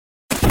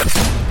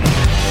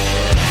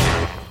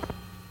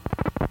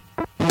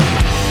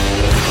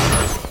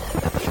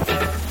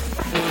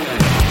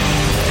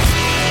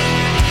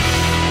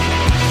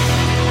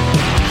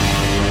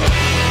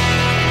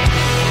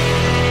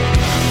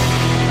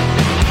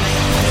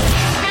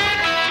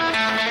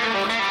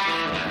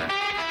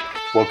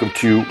Welcome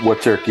to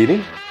What's Eric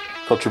Eating,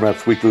 Culture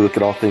Map's weekly look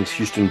at all things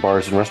Houston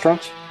bars and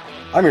restaurants.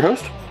 I'm your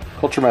host,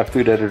 Culture Map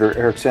food editor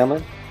Eric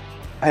Sandler.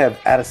 I have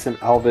Adyson,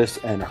 Alvis,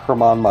 and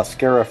Herman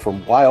Mosquera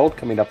from Wild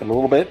coming up in a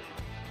little bit.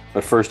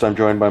 But first, I'm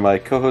joined by my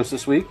co-host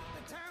this week.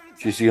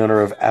 She's the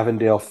owner of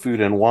Avondale Food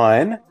and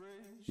Wine.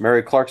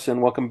 Mary Clarkson,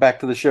 welcome back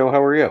to the show.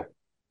 How are you?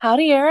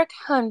 Howdy, Eric.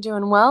 I'm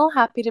doing well.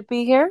 Happy to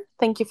be here.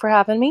 Thank you for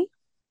having me.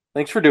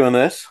 Thanks for doing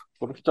this.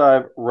 Let's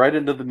dive right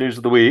into the news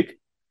of the week.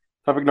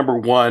 Topic number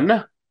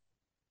one.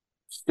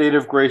 State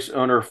of Grace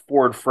owner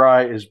Ford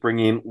Fry is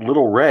bringing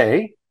Little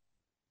Ray,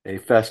 a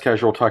fast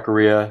casual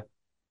taqueria,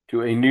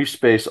 to a new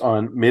space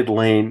on Mid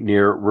Lane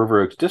near River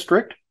Oaks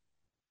District.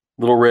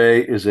 Little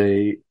Ray is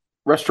a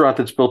restaurant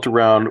that's built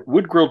around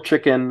wood grilled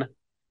chicken,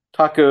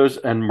 tacos,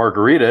 and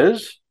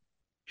margaritas.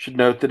 Should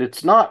note that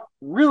it's not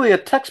really a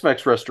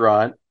Tex-Mex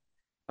restaurant.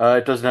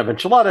 It doesn't have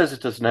enchiladas,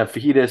 it doesn't have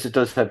fajitas, it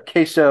does have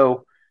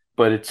queso,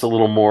 but it's a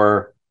little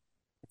more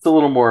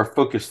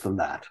focused than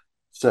that.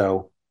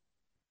 So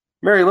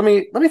Mary, let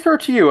me throw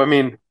it to you. I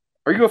mean,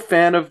 are you a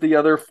fan of the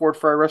other Ford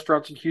Fry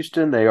restaurants in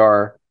Houston? They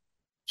are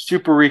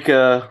Super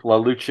Rica, La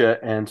Lucha,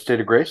 and State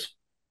of Grace.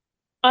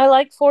 I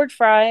like Ford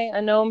Fry. I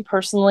know him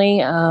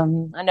personally. I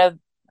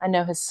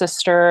know his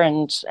sister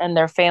and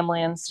their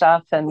family and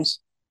stuff, and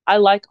I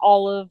like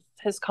all of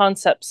his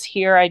concepts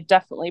here. I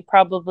definitely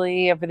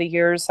probably over the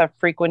years have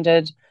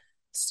frequented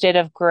State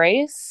of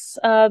Grace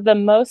the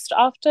most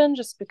often,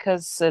 just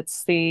because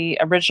it's the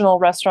original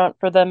restaurant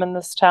for them in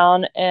this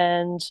town,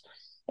 and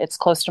it's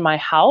close to my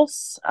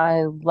house.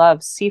 I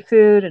love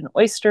seafood and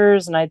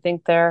oysters, and I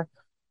think their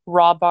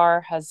raw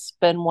bar has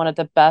been one of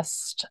the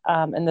best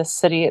in this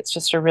city. It's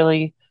just a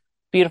really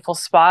beautiful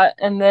spot.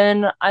 And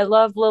then I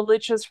love La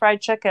Lucha's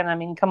fried chicken. I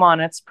mean, come on,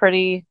 it's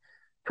pretty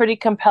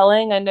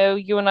compelling. I know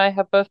you and I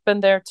have both been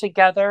there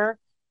together,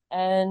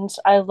 and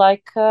I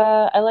like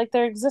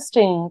their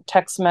existing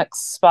Tex-Mex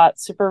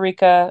spot, Super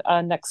Rica,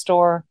 next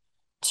door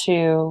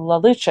to La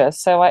Lucha.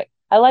 So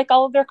I like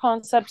all of their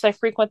concepts. I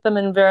frequent them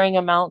in varying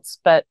amounts,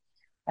 but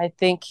I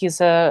think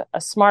he's a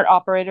smart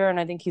operator,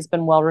 and I think he's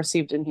been well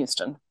received in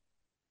Houston.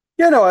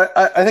 Yeah, no,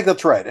 I think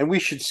that's right. And we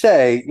should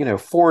say,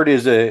 Ford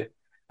is a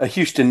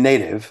Houston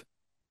native.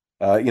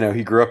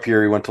 He grew up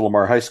here. He went to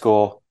Lamar High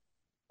School,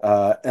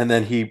 and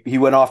then he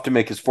went off to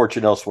make his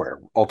fortune elsewhere.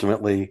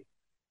 Ultimately,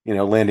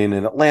 landing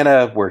in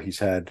Atlanta, where he's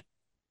had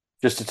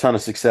just a ton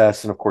of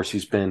success, and of course,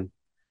 he's been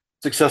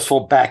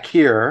successful back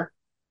here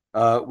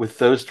with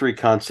those three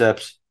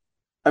concepts.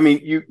 I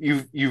mean,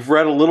 you've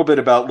read a little bit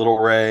about Little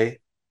Ray.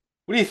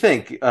 What do you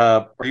think?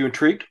 Are you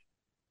intrigued?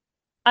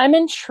 I'm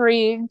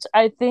intrigued.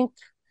 I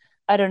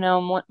don't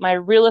know, my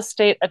real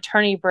estate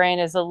attorney brain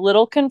is a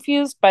little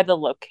confused by the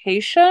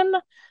location,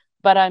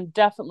 but I'm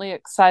definitely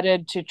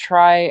excited to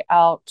try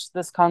out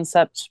this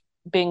concept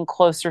being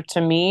closer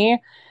to me.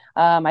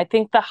 I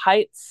think the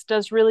Heights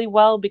does really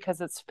well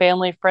because it's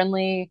family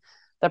friendly.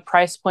 The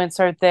price points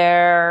are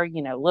there.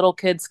 Little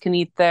kids can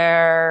eat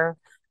there,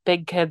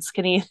 big kids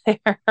can eat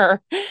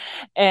there.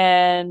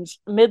 And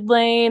Mid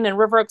Lane and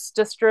River Oaks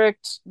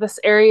District, this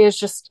area is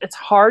just, it's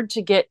hard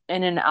to get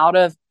in and out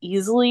of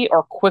easily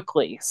or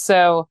quickly.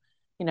 So,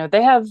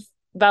 they have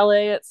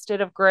valet at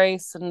State of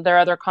Grace and there are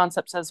other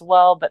concepts as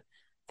well, but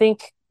I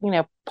think,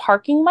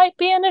 parking might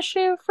be an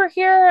issue for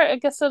here. I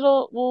guess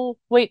we'll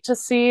wait to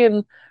see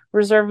and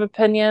reserve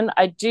opinion.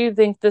 I do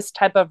think this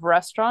type of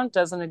restaurant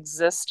doesn't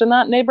exist in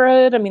that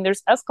neighborhood. I mean,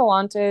 there's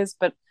Escalante's,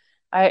 but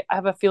I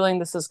have a feeling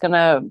this is going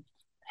to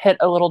hit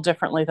a little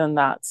differently than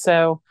that.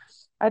 So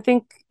I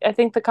think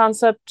the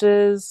concept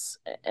is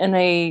in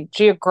a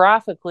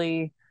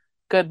geographically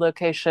good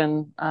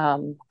location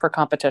for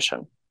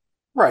competition.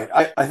 Right.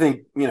 I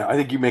think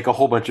you make a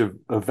whole bunch of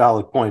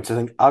valid points. I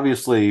think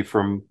obviously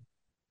from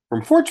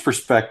Ford's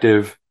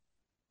perspective,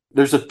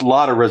 there's a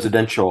lot of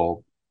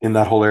residential in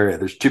that whole area.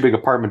 There's two big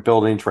apartment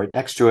buildings right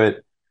next to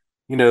it.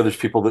 There's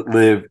people that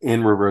live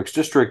in River Oaks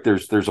District.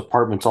 There's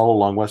apartments all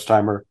along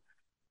Westheimer.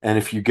 And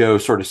if you go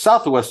sort of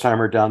south of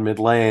Westheimer down Mid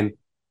Lane,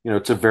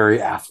 it's a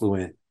very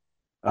affluent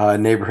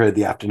neighborhood,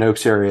 the Afton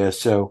Oaks area.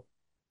 So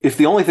if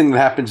the only thing that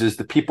happens is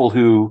the people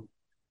who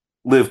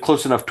live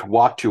close enough to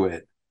walk to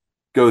it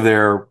go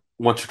there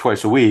once or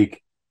twice a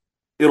week,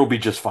 it'll be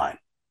just fine,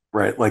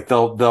 right? Like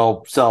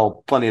they'll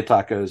sell plenty of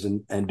tacos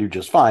and do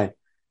just fine.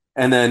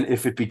 And then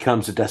if it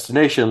becomes a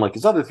destination like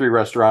his other three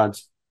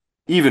restaurants,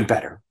 even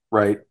better,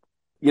 right?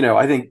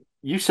 I think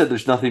you said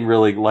there's nothing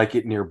really like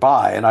it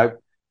nearby, and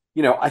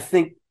I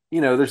think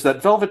there's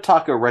that Velvet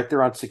Taco right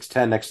there on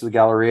 610 next to the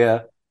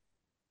Galleria,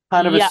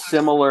 kind of a Yeah.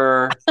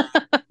 similar,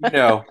 you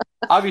know,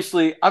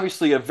 obviously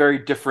a very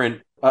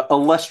different, a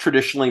less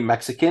traditionally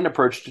Mexican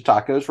approach to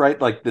tacos,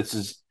 right? Like this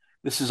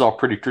is all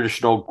pretty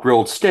traditional: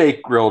 grilled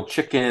steak, grilled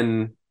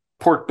chicken,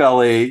 pork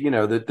belly,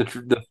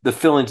 the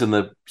fillings in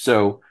the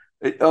so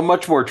a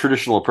much more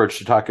traditional approach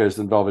to tacos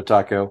than Velvet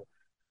Taco.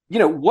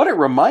 What it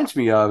reminds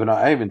me of, and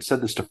I even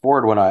said this to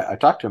Ford when I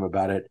talked to him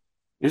about it,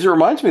 is it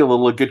reminds me a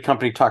little of Good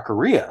Company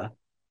Taqueria,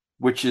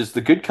 which is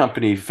the Good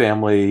Company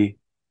family,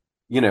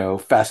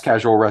 fast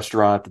casual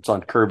restaurant that's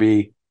on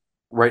Kirby,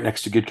 right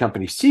next to Good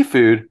Company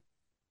Seafood.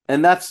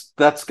 And that's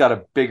got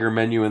a bigger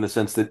menu in the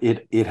sense that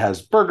it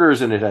has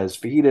burgers and it has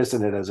fajitas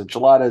and it has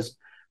enchiladas,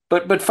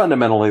 but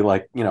fundamentally,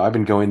 like, I've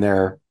been going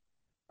there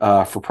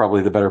for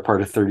probably the better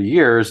part of 30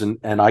 years,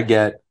 and I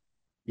get,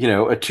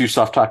 a two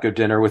soft taco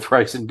dinner with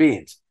rice and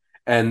beans.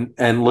 And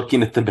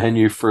looking at the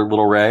menu for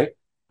Little Ray,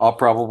 I'll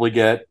probably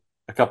get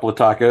a couple of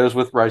tacos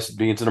with rice and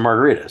beans and a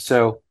margarita.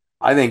 So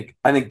I think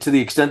to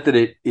the extent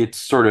that it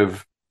sort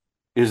of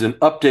is an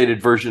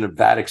updated version of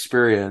that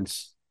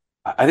experience,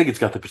 I think it's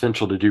got the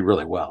potential to do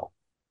really well.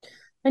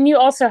 And you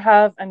also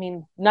have, I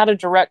mean, not a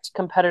direct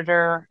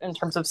competitor in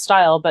terms of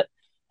style, but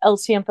El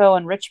Tiempo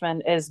in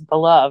Richmond is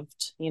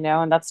beloved,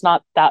 and that's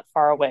not that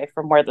far away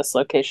from where this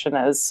location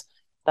is.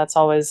 That's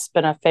always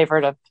been a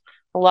favorite of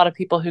a lot of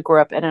people who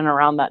grew up in and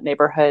around that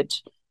neighborhood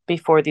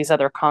before these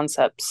other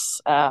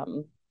concepts,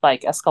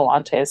 like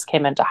Escalante's,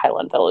 came into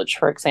Highland Village,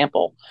 for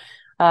example.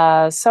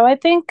 So I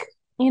think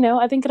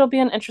it'll be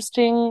an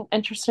interesting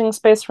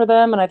space for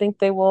them, and I think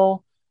they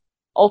will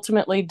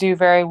ultimately do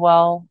very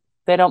well.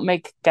 They don't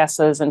make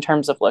guesses in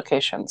terms of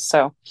locations.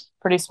 So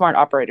pretty smart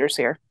operators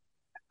here.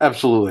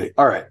 Absolutely.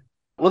 All right.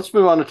 Let's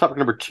move on to topic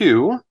number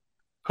two.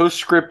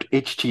 Postscript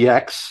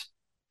HTX,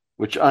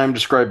 which I'm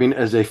describing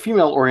as a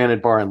female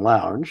oriented bar and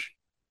lounge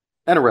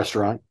and a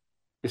restaurant,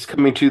 is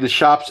coming to the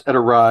Shops at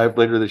Arrive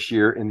later this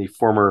year in the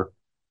former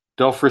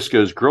Del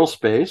Frisco's grill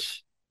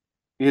space.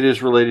 It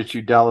is related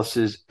to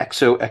Dallas's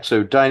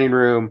XOXO dining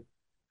room.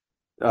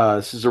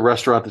 This is a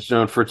restaurant that's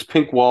known for its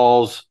pink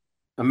walls,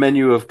 a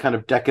menu of kind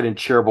of decadent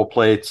shareable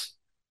plates,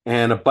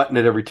 and a button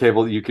at every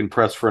table that you can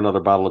press for another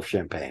bottle of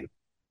champagne.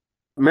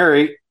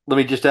 Mary, let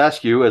me just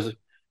ask you, as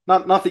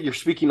not that you're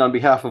speaking on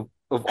behalf of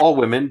all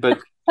women, but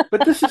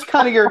this is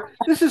kind of your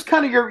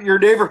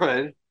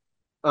neighborhood,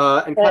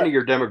 and kind of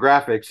your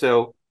demographic.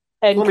 So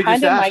And let me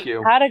just kind of my ask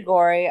you.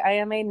 category, I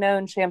am a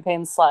known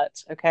champagne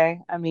slut. Okay.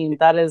 I mean,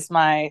 that is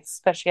my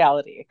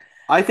speciality.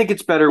 I think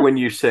it's better when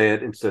you say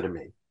it instead of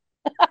me.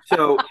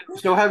 So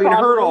having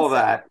heard Probably all so.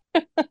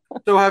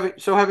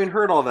 that, so having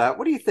heard all that,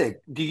 what do you think?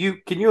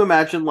 Can you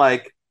imagine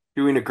like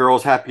doing a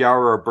girls' happy hour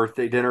or a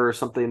birthday dinner or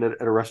something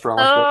at a restaurant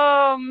like this?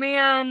 Oh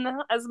man,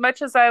 as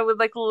much as I would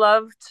like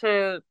love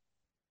to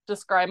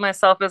describe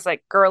myself as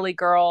like girly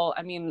girl,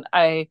 I mean,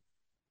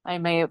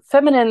 I'm a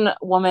feminine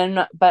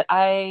woman, but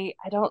I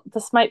don't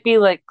this might be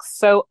like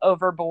so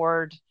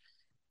overboard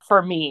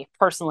for me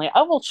personally.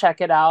 I will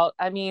check it out.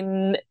 I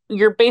mean,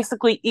 you're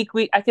basically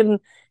I can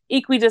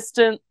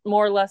equidistant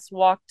more or less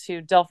walk to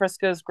Del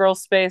Frisco's Grill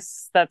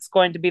Space. That's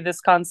going to be this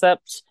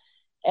concept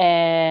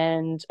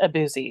and a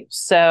boozy.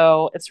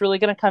 So it's really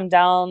going to come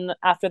down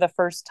after the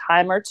first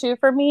time or two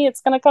for me.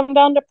 It's going to come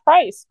down to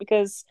price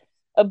because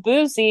a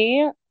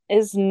boozy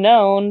is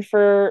known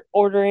for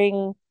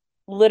ordering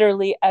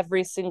literally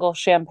every single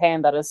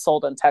champagne that is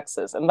sold in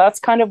Texas. And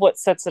that's kind of what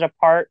sets it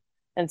apart.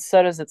 And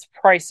so does its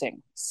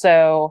pricing.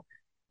 So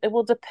it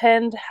will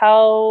depend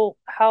how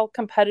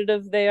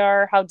competitive they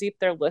are, how deep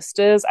their list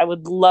is. I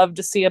would love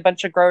to see a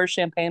bunch of grower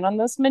champagne on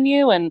this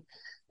menu and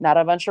not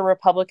a bunch of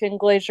Republican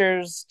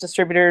glaziers,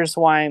 distributors,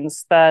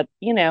 wines that,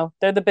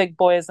 they're the big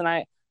boys. And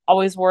I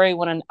always worry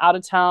when an out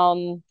of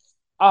town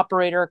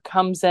operator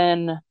comes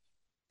in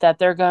that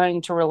they're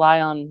going to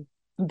rely on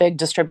big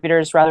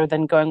distributors rather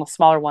than going with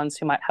smaller ones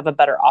who might have a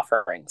better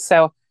offering.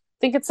 So I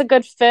think it's a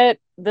good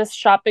fit. This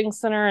shopping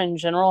center in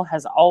general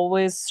has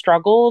always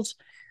struggled.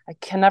 I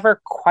can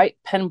never quite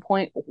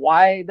pinpoint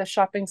why the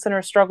shopping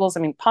center struggles. I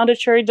mean,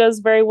 Pondicherry does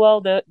very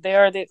well. They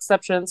are the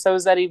exception. So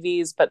is Eddie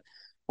V's, but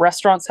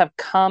restaurants have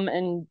come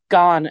and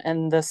gone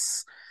in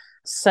this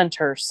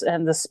centers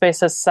and the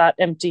space has sat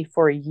empty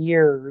for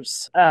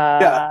years.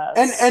 Yeah,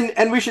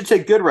 and we should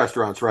say good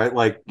restaurants, right?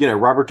 Like,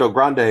 Robert Del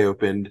Grande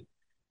opened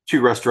two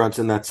restaurants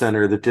in that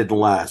center that didn't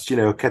last.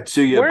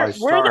 Katsuya were by were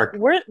Stark.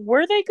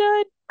 were they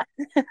good?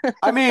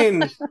 I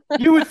mean,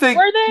 you would think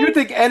Were you would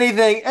they? think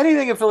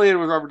anything affiliated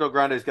with Robert Del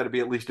Grande has got to be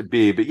at least a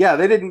B. But yeah,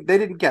 they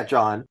didn't catch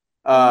on.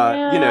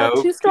 Yeah,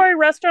 two-story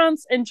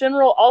restaurants in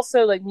general,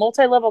 also like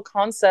multi-level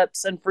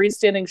concepts and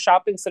freestanding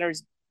shopping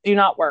centers do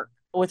not work,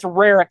 with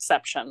rare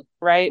exception,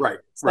 right? right,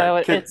 So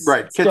right. it's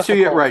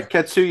difficult.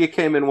 Katsuya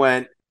came and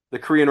went. The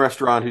Korean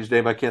restaurant, whose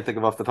name I can't think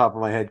of off the top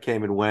of my head,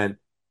 came and went.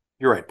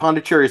 You're right.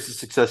 Pondicherry is a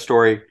success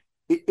story.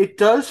 It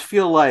does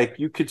feel like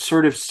you could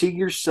sort of see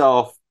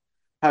yourself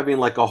having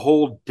like a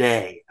whole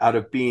day out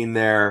of being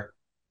there.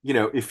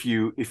 If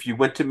you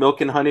went to Milk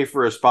and Honey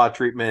for a spa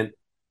treatment,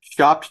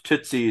 shopped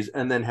Tootsie's,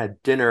 and then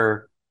had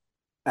dinner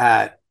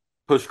at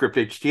Postscript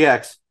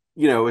HTX,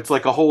 it's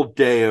like a whole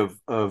day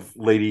of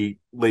lady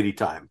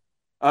time.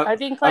 I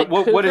think like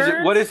What is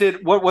it? What Cougars. is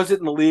it? What was it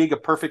in the league? A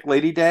perfect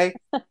lady day?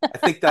 I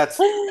think that's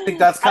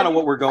I kind of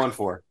what we're going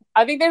for.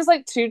 I think there's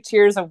like two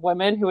tiers of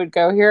women who would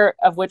go here,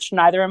 of which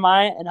neither am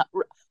I. And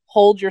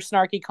hold your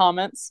snarky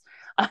comments.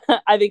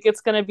 I think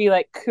it's going to be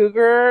like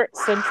Cougar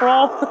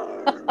Central,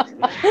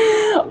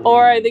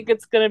 or I think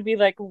it's going to be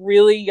like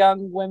really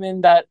young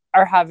women that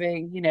are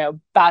having,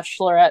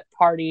 bachelorette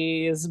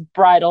parties,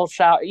 bridal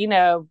shower,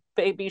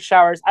 baby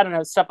showers. I don't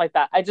know, stuff like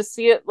that. I just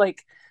see it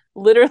like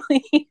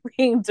literally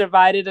being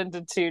divided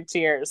into two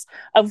tiers,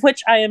 of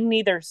which I am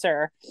neither,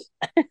 sir.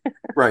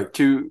 Right.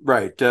 Too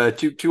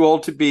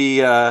old to be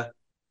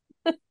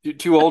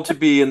too old to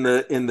be in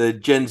the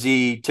Gen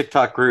Z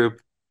TikTok group.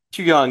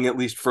 Too young, at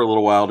least for a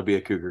little while, to be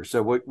a cougar.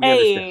 So we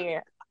understand. Hey,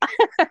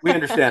 We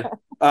understand.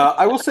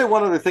 I will say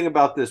one other thing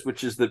about this,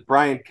 which is that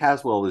Brian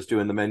Caswell is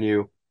doing the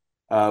menu.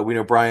 We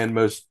know Brian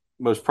most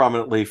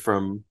prominently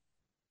from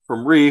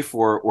Reef,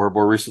 or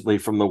more recently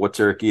from the What's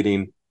Eric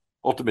Eating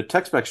Ultimate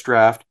Tex-Mex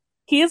Draft.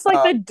 he's like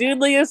Uh, the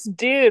dudeliest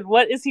dude.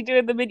 What is he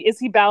doing? The mid? Is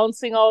he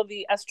balancing all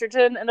the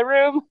estrogen in the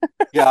room?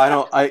 yeah, I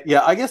don't.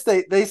 I guess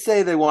they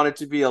say they want it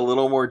to be a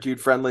little more dude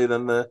friendly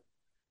than the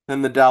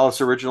Dallas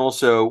original.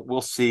 So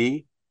we'll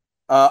see.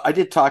 I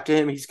did talk to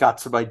him. He's got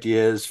some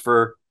ideas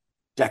for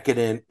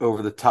decadent,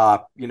 over the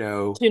top,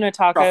 Tuna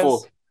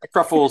tacos.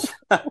 truffles.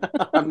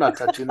 I'm not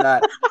touching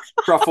that.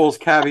 Truffles,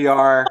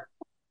 caviar,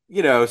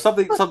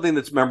 something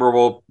that's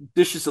memorable.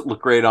 Dishes that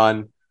look great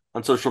on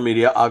social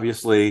media,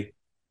 obviously.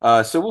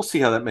 So we'll see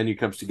how that menu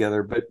comes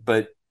together.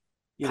 But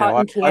Cotton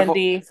I've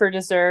candy for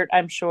dessert,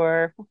 I'm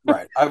sure.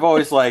 right. I've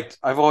always liked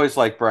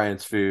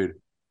Brian's food,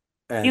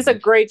 He's a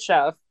and great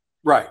chef.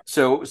 right.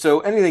 So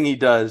anything he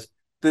does,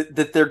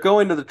 that they're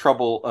going to the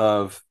trouble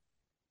of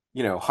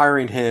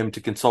hiring him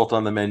to consult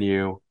on the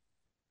menu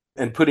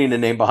and putting a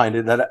name behind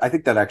it. That I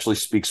think that actually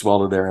speaks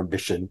well to their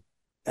ambition,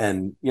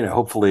 and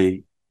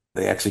hopefully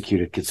they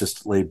execute it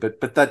consistently.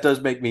 But that does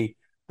make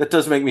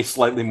me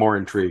slightly more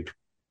intrigued.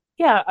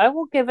 Yeah, I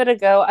will give it a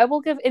go. I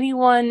will give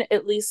anyone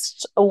at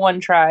least a one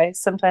try,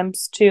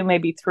 sometimes two,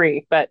 maybe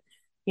three. But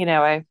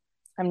I'm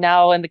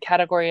now in the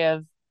category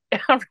of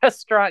a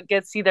restaurant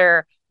gets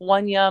either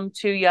one yum,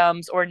 two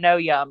yums, or no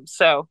yum.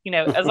 So,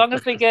 as long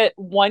as they get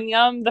one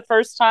yum the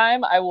first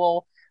time, I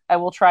will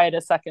try it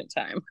a second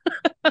time.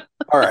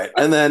 All right,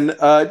 and then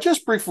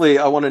just briefly,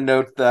 I want to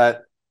note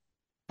that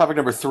topic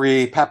number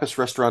three: Pappas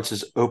Restaurants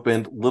has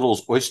opened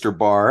Little's Oyster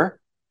Bar,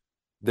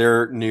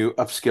 their new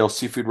upscale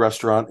seafood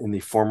restaurant in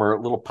the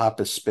former Little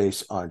Pappas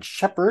space on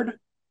Shepherd.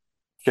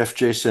 Chef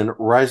Jason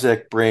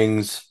Rizek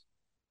brings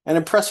an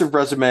impressive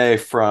resume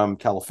from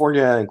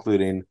California,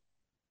 including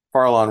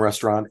Farallon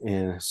Restaurant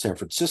in San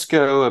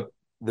Francisco,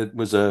 that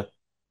was a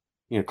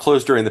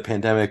closed during the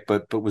pandemic,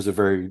 but was a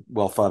very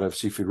well thought of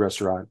seafood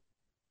restaurant.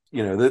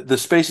 The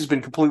space has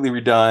been completely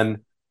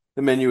redone.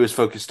 The menu is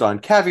focused on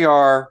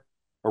caviar,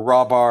 a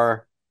raw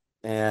bar,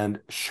 and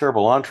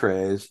shareable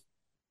entrees.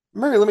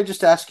 Mary, let me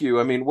just ask you.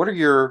 I mean, what are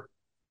your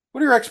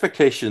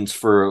expectations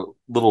for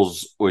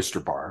Little's Oyster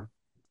Bar?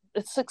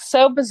 It's like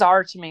so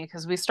bizarre to me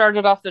because we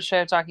started off the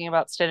show talking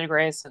about State of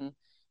Grace and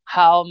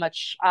how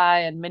much I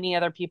and many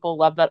other people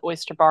love that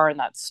oyster bar in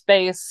that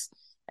space.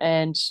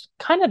 And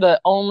kind of the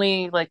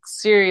only like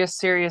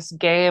serious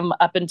game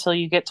up until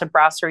you get to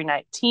Brasserie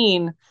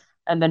 19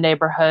 and the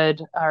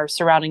neighborhood or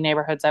surrounding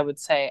neighborhoods, I would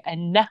say.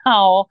 And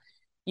now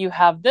you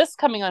have this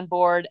coming on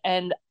board.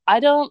 And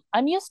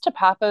I'm used to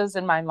Papa's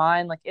in my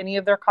mind, like any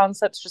of their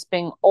concepts just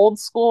being old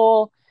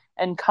school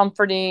and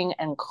comforting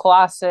and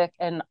classic,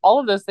 and all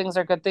of those things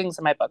are good things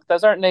in my book.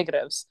 Those aren't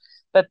negatives,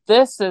 but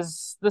this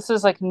is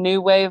like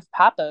new wave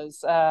Papas.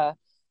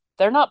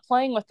 They're not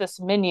playing with this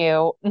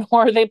menu, nor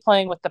are they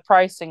playing with the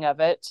pricing of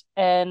it,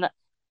 and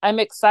I'm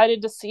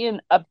excited to see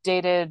an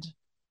updated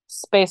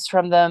space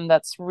from them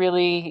that's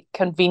really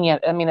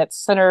convenient. I mean, it's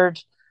centered,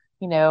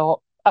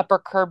 Upper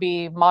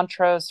Kirby,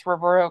 Montrose,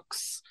 River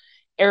Oaks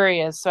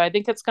areas, so I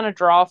think it's going to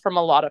draw from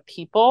a lot of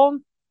people,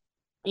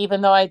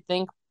 even though I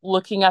think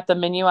looking at the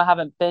menu, I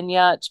haven't been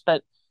yet,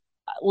 but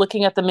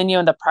looking at the menu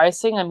and the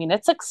pricing, I mean,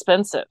 it's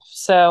expensive.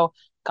 So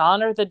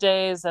gone are the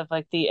days of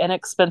like the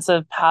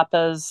inexpensive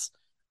Papa's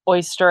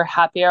oyster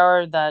happy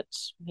hour that,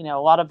 a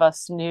lot of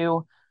us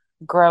knew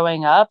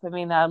growing up. I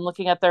mean, I'm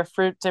looking at their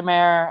fruit de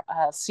mer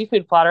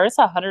seafood platter. It's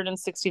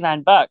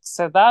 $169.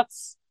 So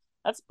that's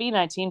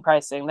B19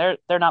 pricing.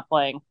 They're not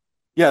playing.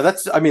 Yeah,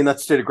 that's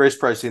State of Grace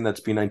pricing.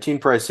 That's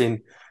B19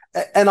 pricing.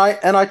 And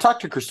I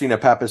talked to Christina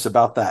Pappas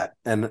about that,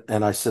 and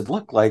I said,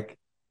 look, like,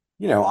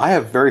 I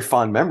have very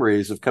fond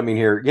memories of coming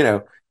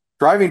here,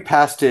 driving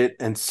past it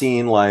and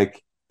seeing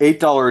like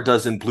 $8 a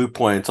dozen Blue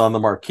Points on the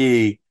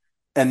marquee,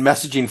 and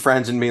messaging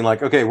friends and being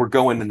like, okay, we're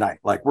going tonight.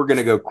 Like, we're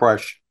gonna go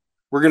crush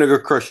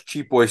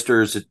cheap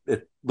oysters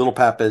at Little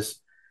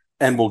Pappas,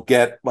 and we'll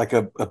get like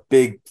a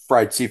big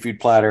fried seafood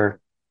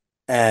platter,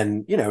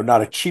 and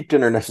not a cheap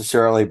dinner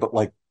necessarily, but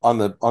like on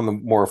the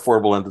more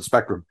affordable end of the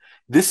spectrum.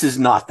 This is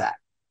not that.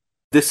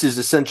 This is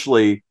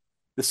essentially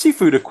the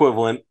seafood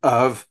equivalent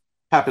of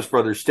Pappas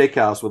Brothers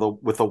Steakhouse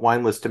with a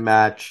wine list to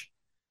match,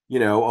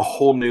 a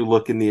whole new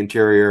look in the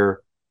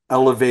interior,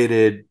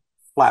 elevated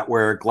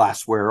flatware,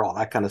 glassware, all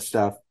that kind of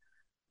stuff.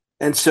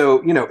 And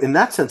so, in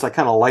that sense, I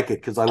kind of like it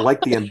because I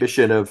like the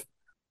ambition of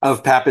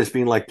Pappas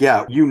being like,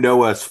 yeah,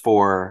 us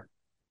for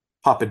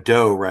Papa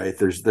Dough, right?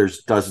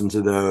 There's dozens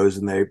of those,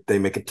 and they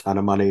make a ton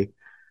of money,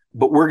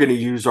 but we're going to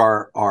use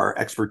our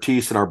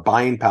expertise and our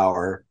buying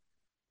power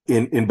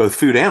in both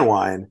food and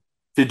wine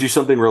to do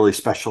something really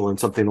special and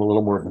something a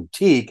little more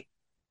antique.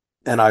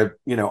 and I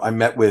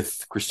met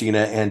with Christina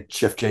and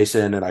Chef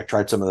Jason, and I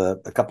tried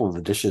a couple of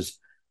the dishes.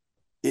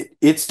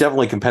 It's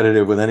definitely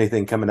competitive with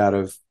anything coming out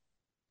of,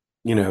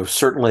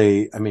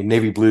 certainly. I mean,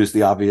 Navy Blue is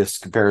the obvious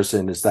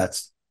comparison. Is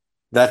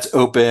that's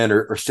open,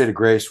 or State of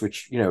Grace,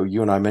 which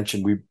you and I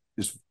mentioned we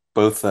is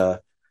both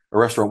a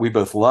restaurant we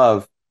both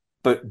love.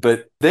 But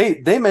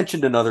they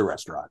mentioned another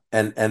restaurant,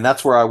 and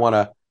that's where I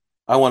want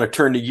to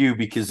turn to you,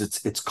 because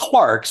it's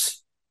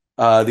Clark's,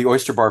 the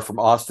oyster bar from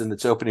Austin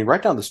that's opening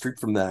right down the street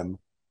from them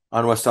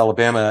on West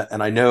Alabama.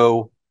 And I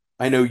know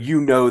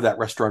that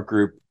restaurant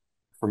group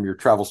from your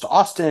travels to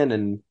Austin,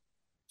 and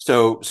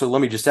so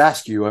let me just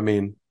ask you. I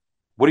mean,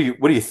 what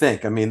do you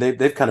think? I mean,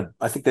 they've kind of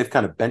I think they've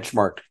kind of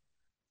benchmarked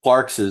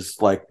Clark's as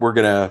like,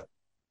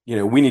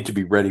 we need to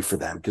be ready for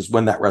them, because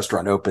when that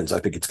restaurant opens,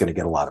 I think it's going to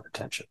get a lot of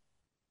attention.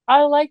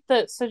 I like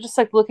that. So just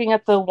like looking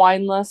at the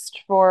wine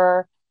list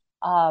for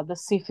the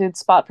seafood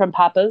spot from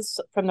Papa's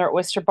from their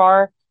oyster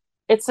bar,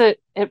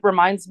 it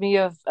reminds me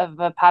of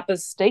a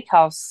Papa's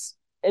Steakhouse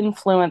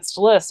influenced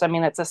list. I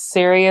mean, it's a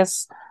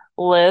serious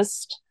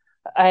list.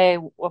 I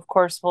of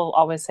course will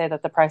always say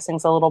that the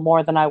pricing's a little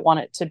more than I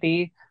want it to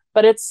be,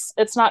 but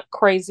it's not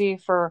crazy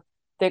for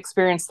the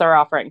experience they're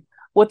offering.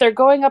 What they're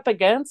going up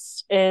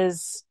against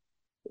is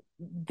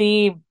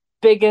the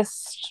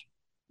biggest,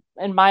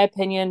 in my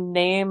opinion,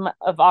 name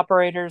of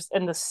operators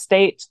in the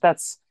state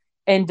that's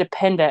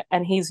independent,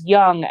 and he's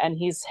young and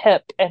he's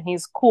hip and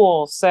he's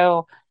cool.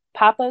 So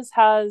Papa's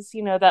has,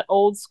 that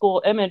old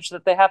school image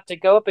that they have to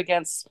go up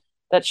against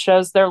that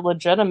shows they're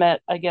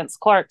legitimate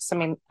against Clark's. I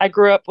mean, I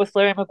grew up with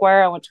Larry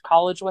McGuire. I went to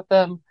college with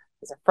him.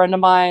 He's a friend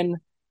of mine.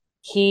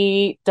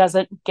 He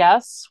doesn't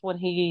guess when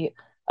he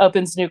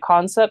opens new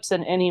concepts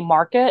in any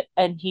market,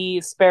 and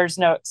he spares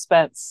no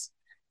expense.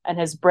 And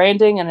his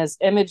branding and his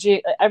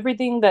imaging,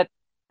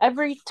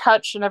 every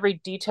touch and every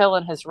detail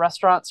in his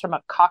restaurants, from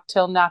a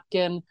cocktail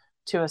napkin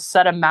to a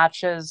set of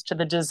matches to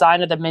the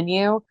design of the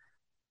menu,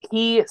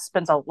 he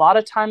spends a lot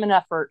of time and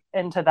effort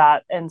into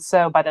that. And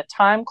so by the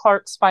time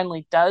Clark's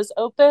finally does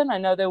open, I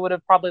know they would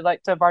have probably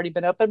liked to have already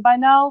been open by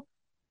now.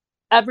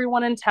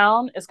 Everyone in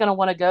town is going to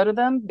want to go to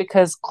them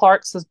because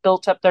Clark's has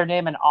built up their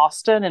name in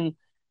Austin. And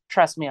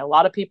trust me, a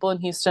lot of people in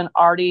Houston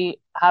already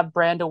have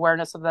brand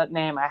awareness of that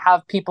name. I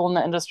have people in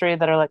the industry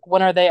that are like,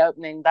 when are they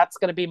opening? That's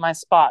going to be my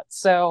spot.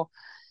 So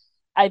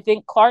I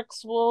think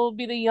Clark's will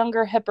be the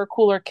younger, hipper,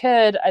 cooler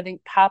kid. I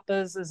think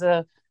Papa's is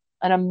an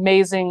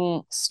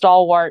amazing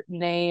stalwart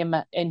name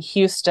in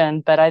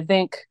Houston, but I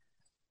think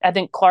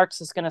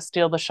Clark's is going to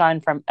steal the shine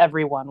from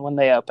everyone when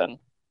they open.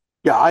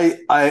 Yeah,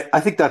 I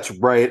think that's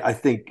right. I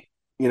think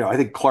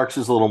Clark's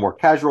is a little more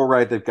casual,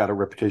 right? They've got a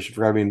reputation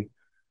for having,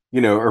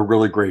 a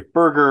really great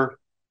burger.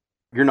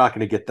 You're not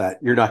going to get that.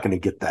 You're not going to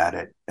get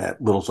that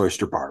at Little's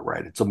Oyster Bar,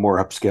 right? It's a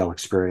more upscale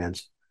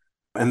experience,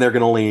 and they're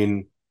going to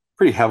lean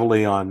pretty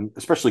heavily on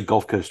especially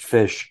Gulf Coast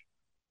fish.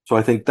 So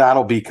I think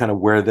that'll be kind of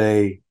where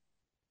they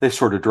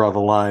sort of draw the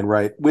line,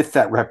 right? With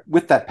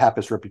that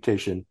Pappas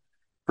reputation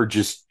for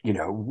just,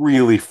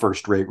 really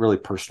first rate, really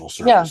personal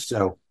Yeah. service.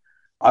 So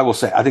I will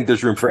say, I think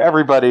there's room for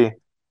everybody.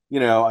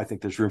 I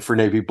think there's room for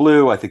Navy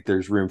Blue. I think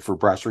there's room for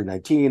Brasserie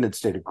 19 and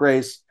State of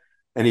Grace,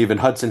 and even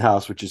Hudson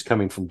House, which is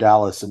coming from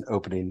Dallas and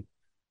opening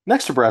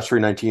next to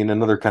Brasserie 19,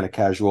 another kind of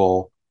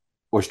casual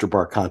oyster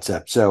bar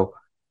concept. So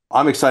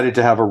I'm excited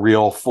to have a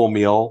real full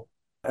meal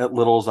at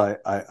Little's. I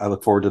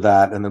look forward to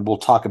that. And then we'll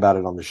talk about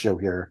it on the show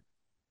here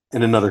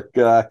in another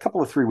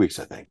couple of 3 weeks,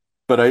 I think.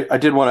 But I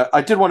did want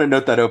to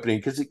note that opening,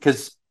 because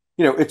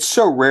it's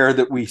so rare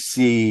that we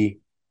see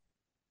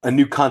a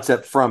new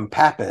concept from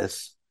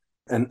Pappas,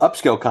 an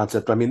upscale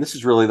concept. I mean, this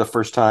is really the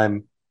first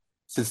time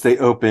since they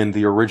opened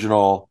the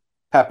original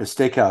Pappas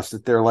Steakhouse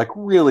that they're like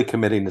really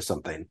committing to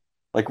something,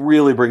 like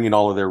really bringing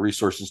all of their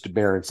resources to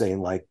bear and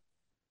saying like,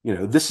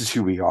 this is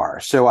who we are.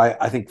 So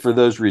I think for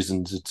those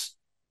reasons,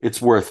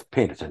 it's worth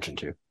paying attention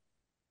to.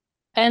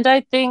 And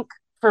I think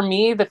for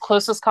me, the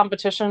closest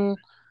competition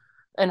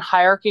and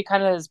hierarchy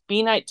kind of is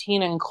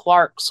B19 and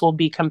Clark's will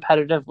be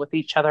competitive with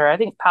each other. I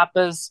think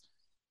Papa's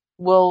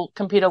will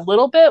compete a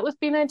little bit with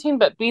B19,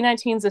 but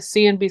B19 is a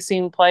see and be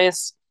seen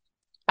place.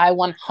 I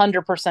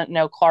 100%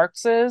 know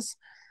Clark's is.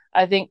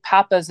 I think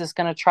Papa's is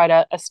going to try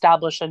to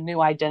establish a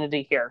new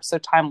identity here. So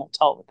time will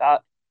tell with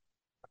that.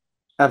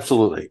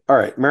 Absolutely. All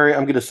right, Mary,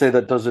 I'm going to say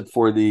that does it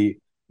for the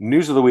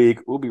news of the week.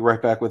 We'll be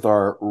right back with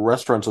our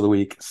restaurants of the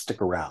week.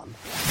 Stick around.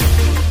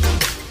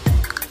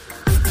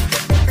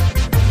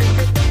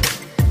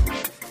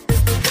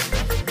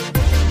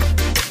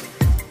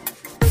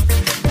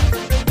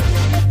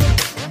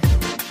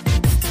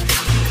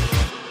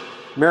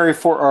 Mary,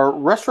 for our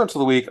restaurants of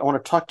the week, I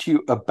want to talk to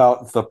you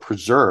about The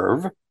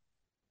Preserve.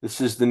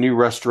 This is the new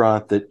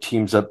restaurant that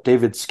teams up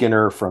David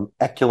Skinner from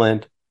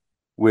Eculent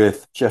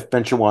with Jeff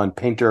Benchawan,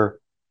 painter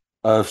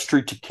of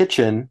Street to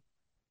Kitchen.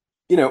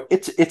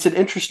 It's an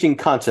interesting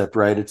concept,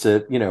 right?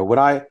 When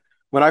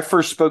I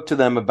first spoke to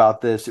them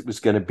about this, it was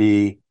going to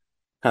be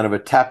kind of a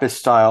tapas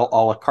style a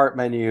la carte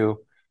menu.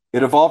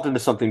 It evolved into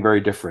something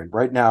very different.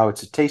 Right now,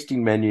 it's a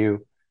tasting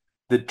menu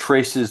that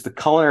traces the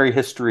culinary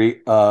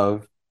history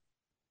of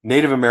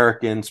Native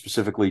American,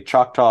 specifically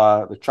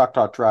Choctaw, the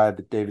Choctaw tribe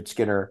that David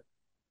Skinner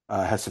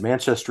has some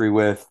ancestry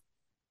with,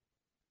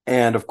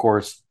 and of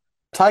course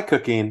Thai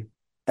cooking,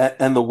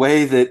 and the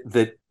way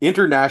that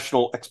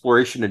international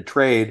exploration and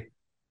trade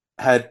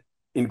had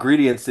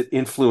ingredients that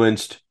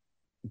influenced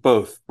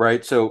both,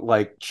 right? So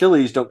like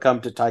chilies don't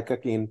come to Thai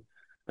cooking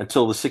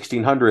until the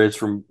 1600s,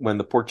 from when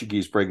the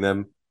Portuguese bring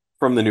them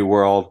from the New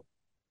World,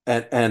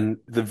 and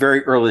the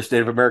very earliest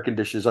Native American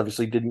dishes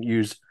obviously didn't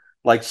use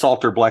like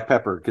salt or black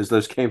pepper because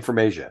those came from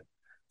Asia.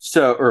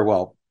 So, or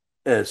well,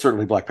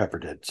 certainly black pepper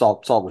did.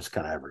 Salt was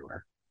kind of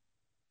everywhere.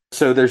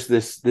 So there's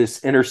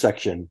this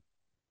intersection,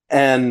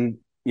 and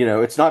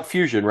it's not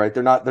fusion, right?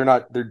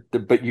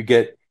 But you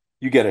get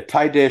a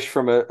Thai dish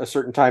from a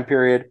certain time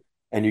period,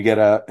 and you get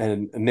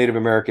a Native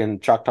American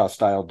Choctaw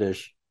style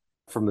dish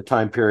from the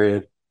time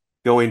period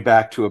going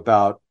back to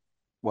about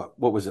what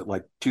was it,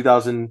 like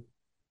 2000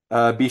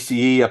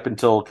 BCE up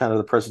until kind of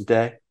the present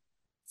day.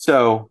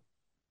 So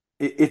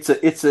it's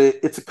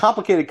a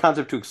complicated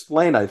concept to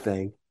explain, I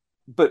think.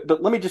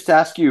 But let me just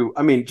ask you.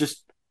 I mean,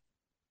 just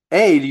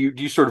A, do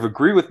you sort of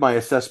agree with my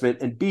assessment,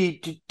 and B,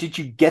 did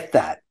you get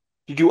that?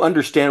 Did you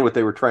understand what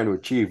they were trying to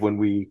achieve when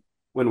we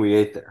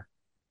ate there?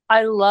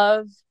 I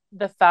love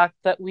the fact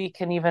that we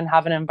can even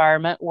have an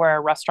environment where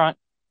a restaurant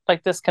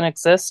like this can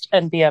exist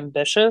and be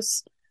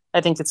ambitious.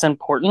 I think it's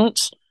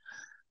important.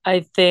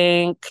 I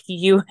think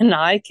you and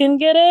I can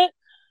get it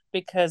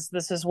because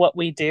this is what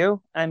we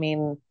do. I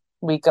mean,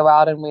 we go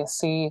out and we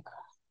see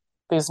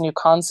these new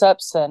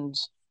concepts and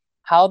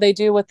how they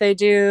do what they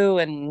do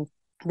and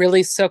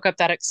really soak up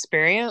that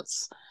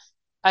experience.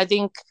 I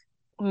think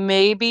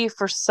maybe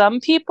for some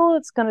people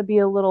it's going to be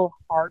a little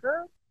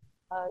harder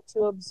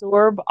to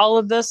absorb all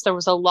of this. There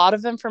was a lot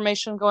of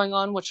information going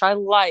on, which I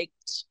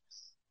liked.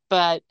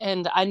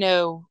 And I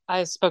know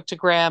I spoke to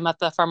Graham at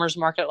the farmers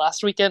market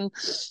last weekend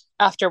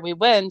after we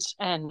went,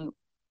 and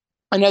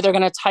I know they're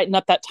going to tighten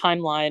up that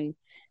timeline,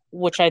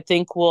 which I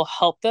think will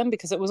help them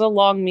because it was a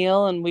long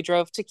meal and we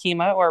drove to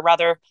Kima, or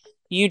rather,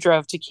 you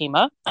drove to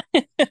Kima.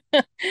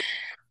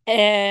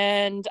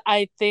 And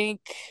I think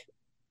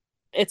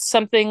it's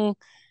something,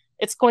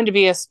 it's going to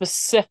be a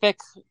specific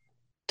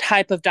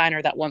type of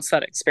diner that wants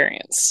that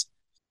experience.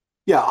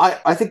 Yeah,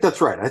 I think that's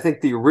right. I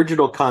think the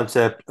original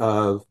concept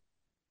of,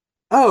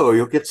 oh,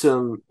 you'll get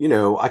some,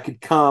 I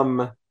could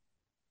come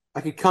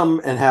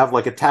and have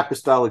like a tapas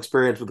style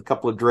experience with a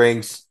couple of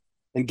drinks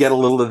and get a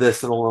little of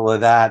this and a little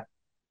of that,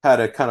 had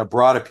a kind of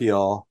broad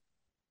appeal.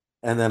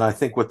 And then I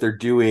think what they're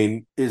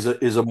doing is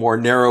a more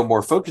narrow,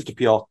 more focused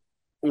appeal.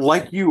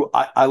 Like you,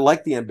 I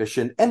like the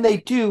ambition, and they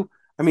do.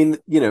 I mean,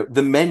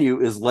 the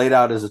menu is laid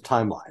out as a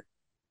timeline,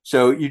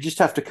 so you just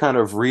have to kind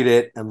of read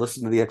it and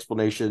listen to the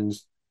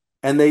explanations,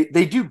 and they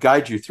do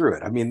guide you through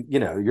it. I mean,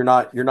 you're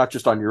not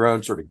just on your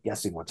own, sort of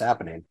guessing what's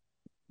happening.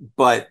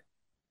 But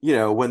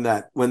when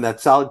that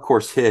salad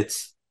course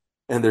hits,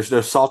 and there's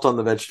no salt on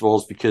the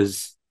vegetables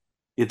because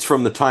it's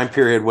from the time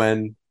period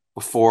when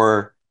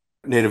before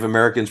Native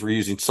Americans were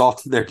using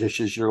salt in their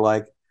dishes, you're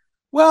like,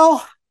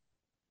 well,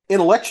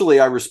 intellectually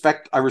I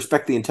respect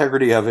the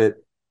integrity of it.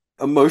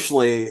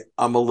 Emotionally,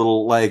 I'm a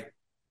little like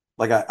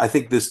I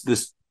think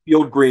this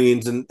field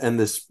greens and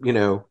this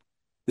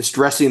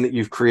dressing that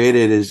you've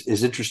created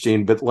is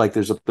interesting, but like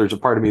there's a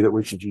part of me that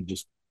wishes you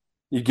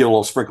get a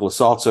little sprinkle of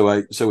salt, so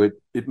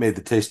it made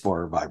the taste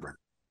more vibrant.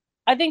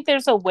 I think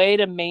there's a way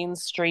to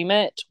mainstream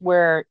it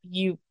where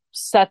you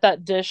set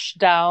that dish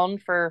down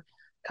for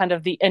kind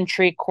of the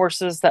entry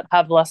courses that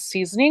have less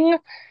seasoning.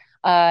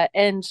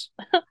 And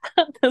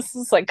this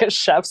is like a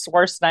chef's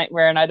worst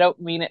nightmare, and I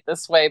don't mean it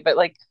this way, but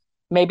like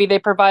maybe they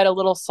provide a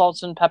little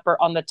salt and pepper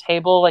on the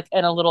table, like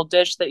in a little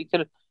dish that you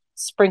could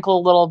sprinkle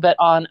a little bit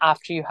on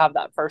after you have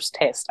that first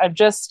taste. I'm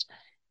just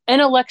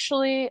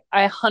intellectually,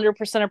 I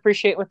 100%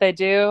 appreciate what they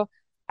do.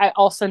 I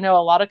also know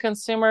a lot of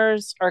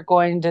consumers are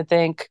going to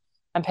think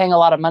I'm paying a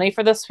lot of money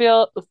for this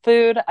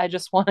food. I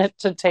just want it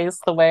to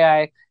taste the way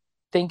I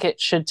think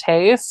it should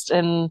taste.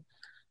 And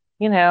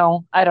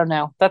I don't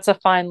know. That's a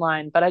fine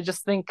line, but I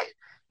just think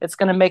it's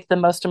going to make the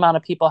most amount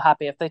of people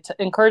happy if they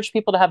encourage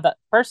people to have that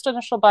first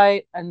initial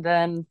bite and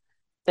then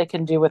they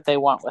can do what they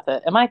want with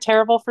it. Am I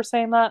terrible for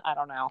saying that? I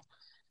don't know.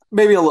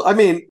 Maybe a little. I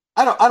mean,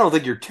 I don't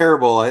think you're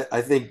terrible.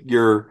 I think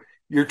you're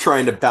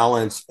trying to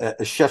balance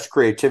a chef's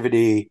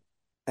creativity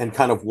and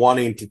kind of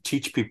wanting to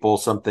teach people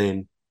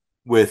something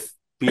with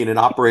being an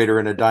operator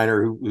in a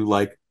diner who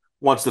like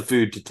wants the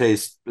food to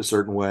taste a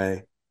certain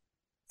way.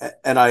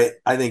 And I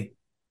think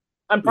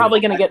I'm you know probably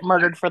going to get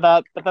murdered for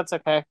that, but that's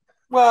okay.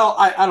 well,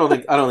 I don't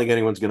think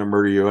anyone's going to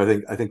murder you.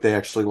 I think they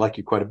actually like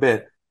you quite a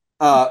bit.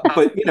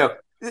 But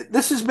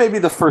this is maybe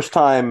the first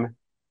time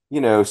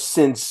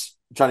since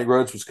Johnny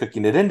Rhodes was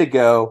cooking at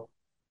Indigo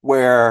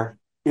where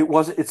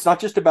it's not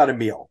just about a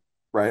meal,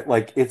 right?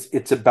 Like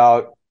it's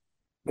about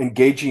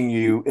engaging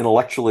you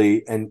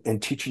intellectually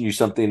and teaching you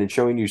something and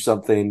showing you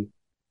something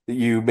that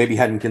you maybe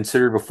hadn't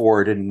considered before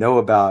or didn't know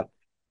about.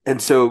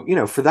 And so,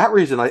 for that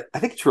reason, I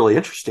think it's really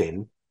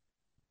interesting.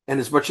 And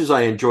as much as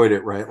I enjoyed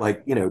it, right?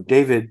 Like,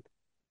 David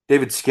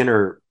David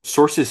Skinner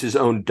sources his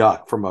own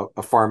duck from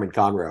a farm in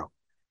Conroe,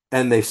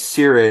 and they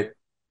sear it,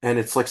 and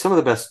it's like some of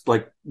the best.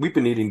 Like we've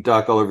been eating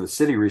duck all over the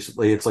city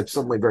recently. It's like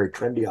suddenly very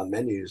trendy on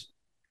menus,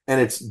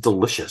 and it's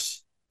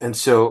delicious. And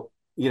so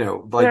Their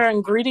like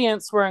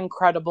ingredients were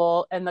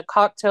incredible, and the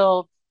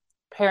cocktail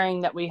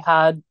pairing that we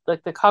had,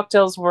 like the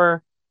cocktails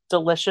were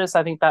delicious.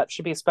 I think that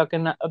should be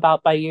spoken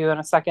about by you in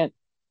a second.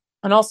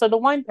 And also the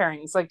wine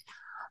pairings. Like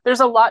there's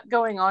a lot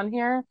going on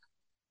here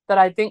that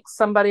I think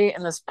somebody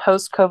in this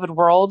post-COVID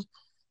world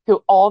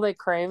who all they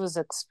crave is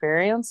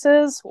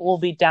experiences will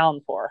be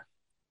down for.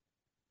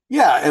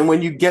 yeah, and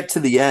when you get to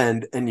the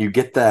end and you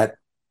get that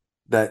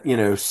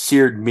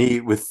seared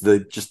meat with the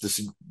just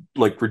this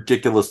like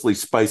ridiculously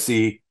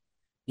spicy,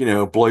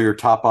 blow your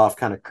top off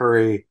kind of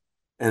curry,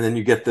 and then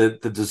you get the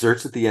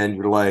desserts at the end,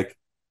 you're like,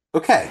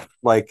 okay,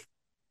 like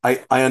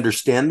I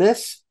understand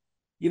this,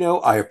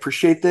 I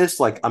appreciate this,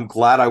 like I'm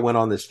glad I went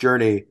on this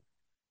journey.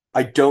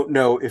 I don't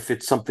know if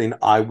it's something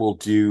I will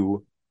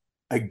do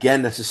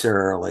again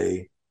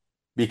necessarily,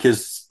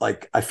 because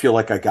like I feel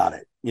like I got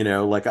it,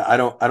 like I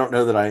don't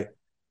know that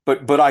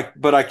but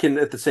I can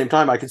at the same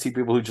time I can see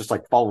people who just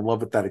like fall in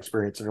love with that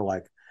experience and are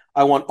like,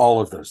 I want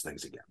all of those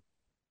things again.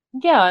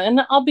 Yeah,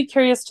 and I'll be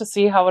curious to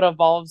see how it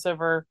evolves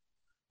over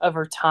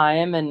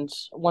time and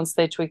once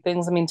they tweak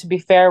things. I mean, to be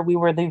fair, we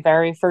were the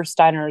very first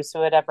diners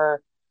who had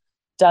ever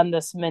done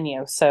this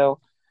menu. So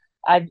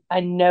I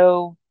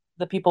know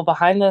the people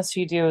behind this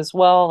who do as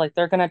well. Like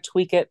they're gonna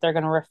tweak it, they're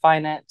gonna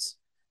refine it.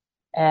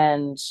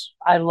 And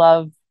I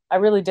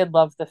really did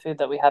love the food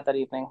that we had that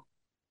evening.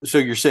 So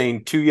you're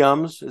saying two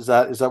yums? Is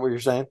that what you're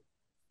saying?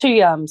 Two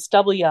yums,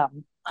 double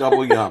yum.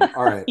 Double yum.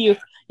 All right. You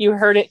you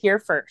heard it here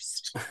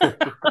first.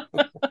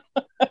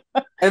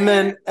 And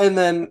then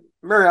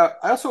Mary,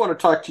 I also want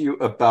to talk to you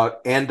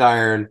about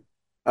Andiron,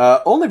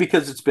 only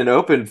because it's been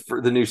open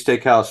for the new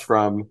steakhouse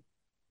from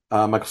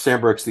Michael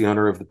Sandbrooks, the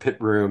owner of the Pit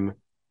Room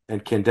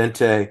and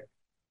Candente.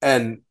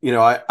 And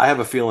I have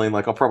a feeling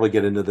like I'll probably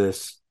get into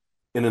this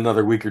in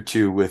another week or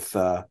two with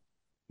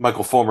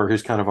Michael Fulmer,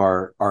 who's kind of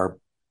our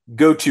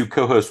go-to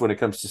co-host when it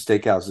comes to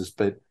steakhouses.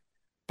 But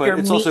Your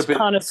it's also meat been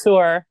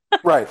connoisseur.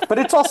 right. But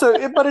it's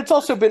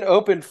also been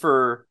open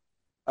for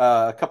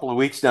a couple of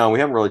weeks now. We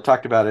haven't really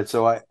talked about it,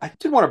 so I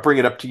did want to bring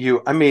it up to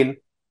you. I mean,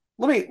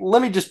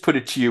 let me just put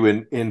it to you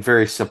in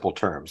very simple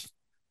terms.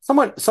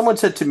 Someone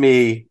said to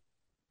me,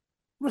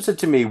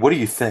 "What do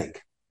you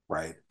think?"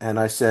 Right, and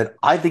I said,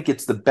 "I think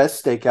it's the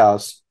best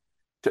steakhouse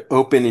to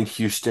open in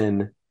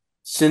Houston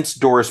since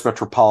Doris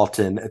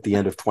Metropolitan at the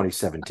end of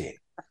 2017."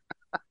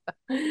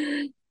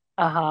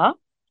 Uh-huh.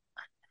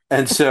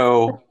 And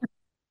so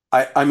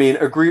I mean,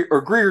 agree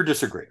or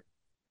disagree.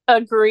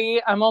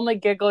 Agree. I'm only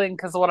giggling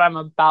because of what I'm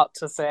about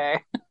to say.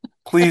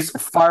 Please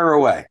fire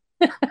away.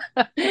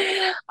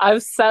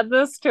 I've said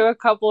this to a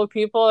couple of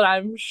people, and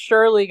I'm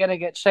surely gonna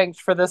get shanked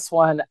for this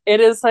one.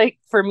 It is like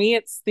for me,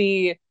 it's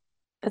the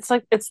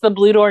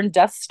Blue Dorn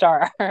Death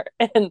Star,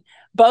 and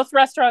both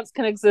restaurants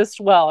can exist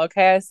well.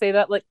 Okay, I say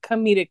that like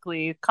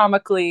comedically,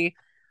 comically,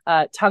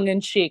 tongue in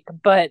cheek,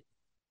 but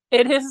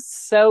it is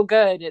so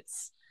good.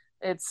 It's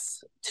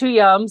two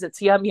yums.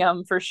 It's yum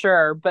yum for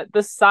sure. But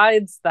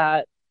besides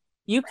that,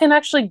 you can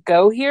actually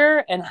go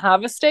here and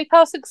have a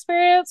steakhouse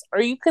experience,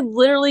 or you could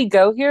literally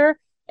go here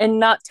and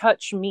not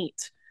touch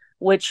meat,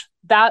 which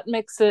that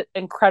makes it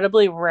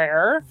incredibly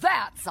rare.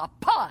 That's a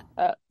pun.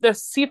 The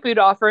seafood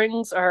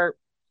offerings are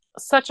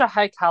such a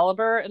high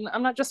caliber, and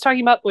I'm not just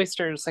talking about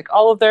oysters. Like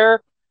all of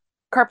their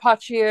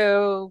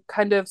carpaccio,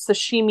 kind of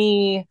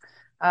sashimi,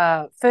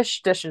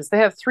 fish dishes. They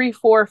have three,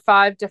 four,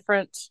 five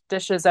different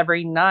dishes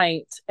every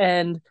night.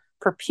 And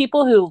for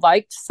people who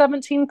liked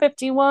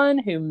 1751,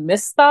 who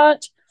missed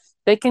that,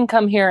 they can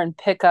come here and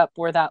pick up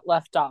where that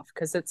left off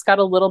because it's got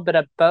a little bit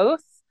of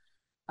both.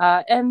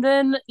 And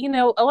then,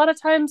 a lot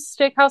of times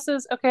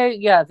steakhouses, okay,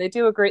 yeah, they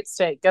do a great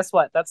steak. Guess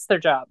what? That's their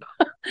job.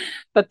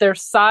 But their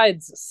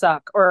sides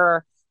suck,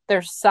 or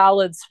their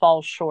salads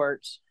fall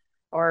short,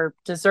 or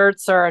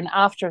desserts are an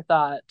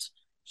afterthought.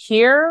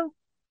 Here,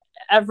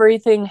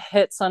 everything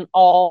hits on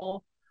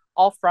all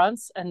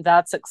fronts, and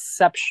that's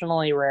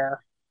exceptionally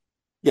rare.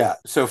 Yeah.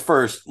 So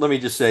first, let me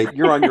just say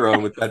you're on your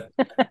own with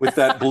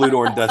that Blue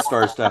Dorn Death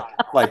Star stuff.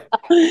 Like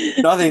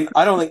nothing.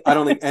 I don't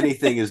think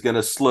anything is going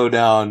to slow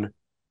down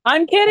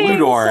I'm Blue kidding,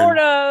 sort Dorn.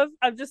 of.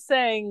 I'm just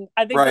saying.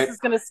 I think this Right. is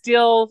going to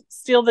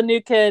steal the new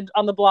kid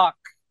on the block.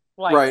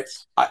 Like, Right.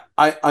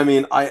 I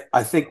mean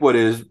I think what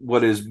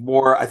is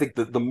more, I think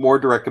that the more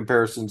direct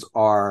comparisons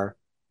are,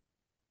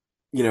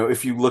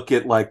 if you look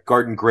at like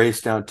Garden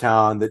Grace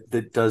downtown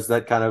that does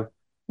that kind of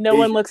no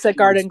one Asian looks at influence,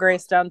 Garden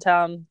Grace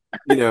downtown.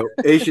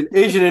 Asian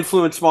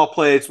influence small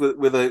plates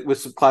with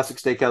some classic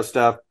steakhouse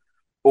stuff,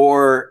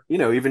 or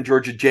even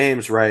Georgia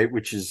James, right,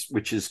 which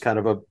is kind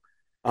of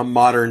a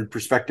modern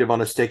perspective on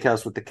a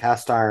steakhouse with the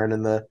cast iron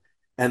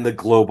and the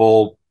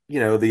global,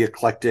 the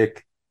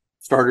eclectic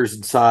starters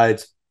and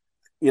sides.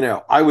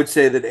 I would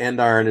say that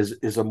Andiron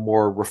is a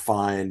more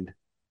refined,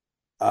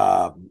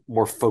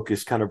 more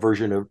focused kind of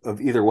version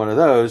of either one of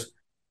those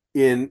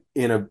in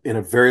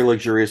a very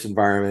luxurious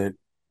environment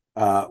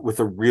with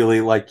a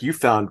really like you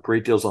found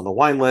great deals on the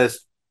wine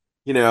list.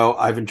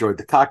 I've enjoyed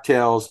the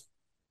cocktails,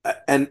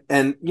 and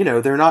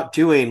they're not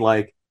doing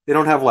like they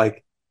don't have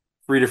like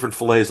three different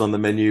fillets on the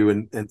menu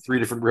and three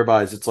different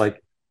ribeyes. It's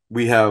like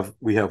we have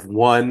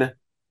one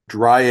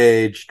dry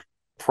aged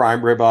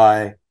prime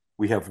ribeye,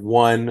 we have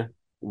one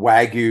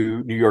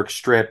Wagyu New York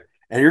strip,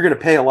 and you're going to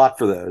pay a lot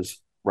for those,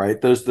 right?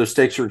 Those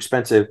steaks are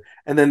expensive,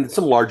 and then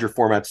some larger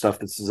format stuff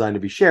that's designed to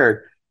be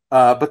shared.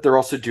 But they're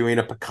also doing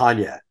a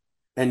picanha,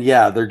 and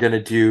yeah, they're going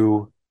to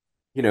do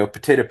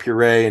potato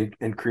puree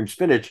and cream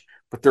spinach,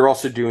 but they're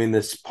also doing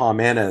this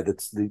palmana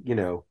that's the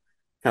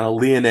kind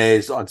of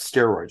lyonnaise on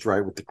steroids,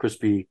 right? With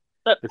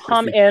But the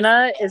Palm crispy.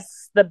 Anna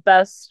is the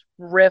best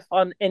riff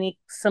on any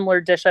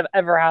similar dish I've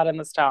ever had in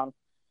this town.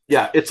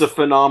 Yeah, it's a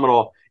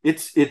phenomenal.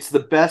 It's the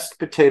best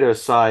potato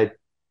side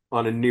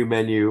on a new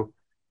menu.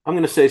 I'm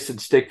going to say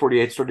since Steak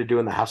 48 started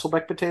doing the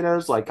Hasselbeck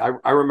potatoes, like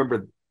I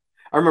remember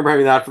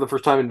having that for the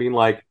first time and being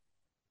like,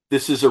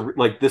 this is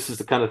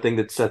the kind of thing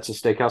that sets a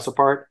steakhouse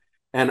apart,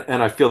 and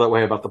I feel that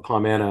way about the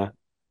Palmana.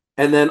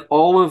 And then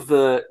all of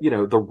the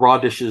the raw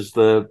dishes,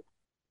 the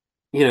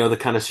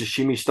kind of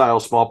sashimi style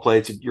small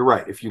plates. You're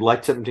right. If you like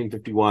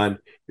 1751,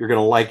 you're going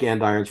to like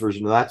Andiron's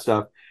version of that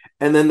stuff.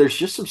 And then there's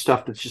just some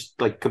stuff that's just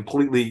like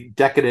completely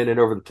decadent and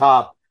over the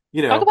top.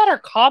 You Talk know, about our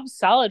Cobb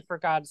salad, for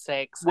God's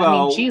sakes. I mean,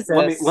 well, let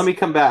Jesus. me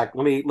come back.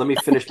 Let me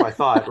finish my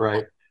thought.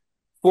 Right,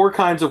 four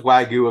kinds of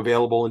Wagyu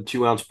available in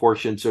 2 ounce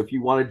portions. So if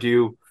you want to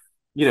do,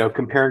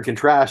 compare and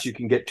contrast, you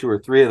can get two or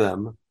three of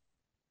them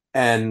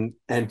and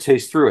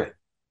taste through it.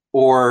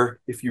 Or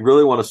if you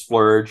really want to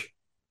splurge,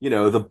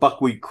 the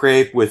buckwheat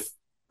crepe with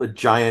a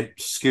giant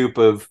scoop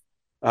of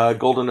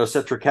golden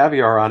Osetra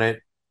caviar on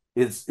it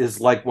is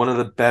like one of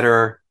the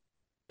better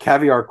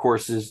caviar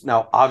courses.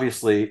 Now,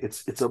 obviously,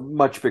 it's a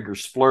much bigger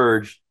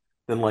splurge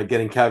than like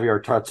getting caviar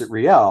tarts at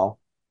Riel,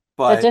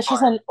 That but dish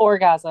is an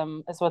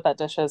orgasm, is what that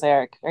dish is,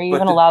 Eric. Are you but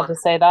even the, allowed to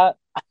say that?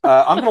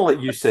 I'm gonna let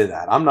you say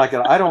that. I'm not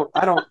gonna. I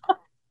don't.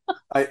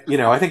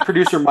 I think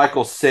producer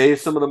Michael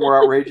says some of the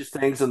more outrageous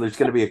things, and there's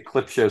going to be a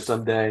clip show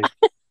someday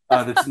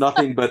that's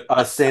nothing but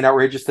us saying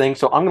outrageous things.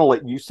 So I'm going to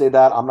let you say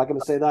that. I'm not going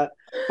to say that,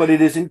 but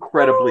it is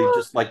incredibly,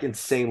 just like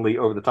insanely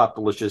over the top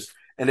delicious.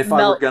 And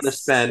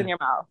Melts in your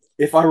mouth.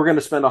 if I were going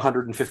to spend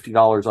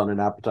 $150 on an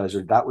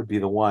appetizer, that would be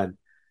the one.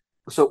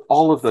 So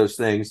all of those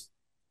things,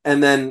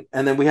 and then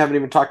we haven't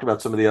even talked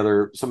about some of the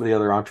other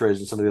entrees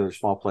and some of the other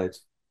small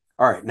plates.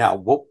 All right, now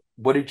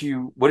what did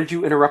you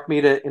interrupt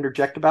me to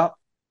interject about?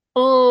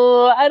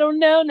 Oh, I don't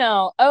know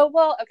now. Oh,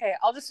 well, okay.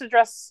 I'll just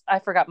address, I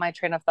forgot my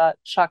train of thought.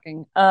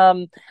 Shocking.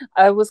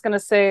 I was gonna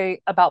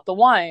say about the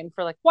wine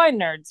for like wine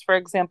nerds, for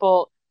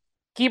example,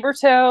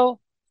 Giberto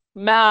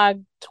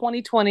Mag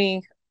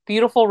 2020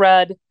 beautiful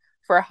red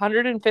for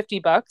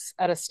 $150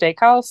 at a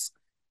steakhouse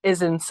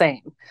is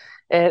insane.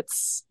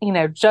 It's,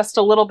 just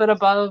a little bit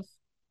above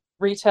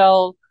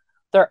retail.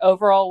 Their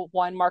overall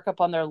wine markup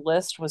on their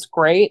list was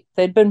great.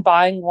 They'd been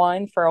buying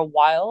wine for a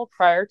while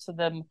prior to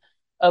them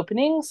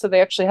opening, so they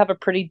actually have a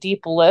pretty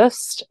deep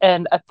list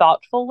and a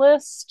thoughtful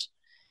list.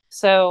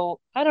 So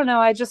I don't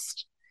know.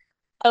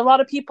 A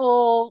lot of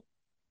people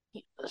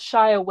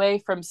shy away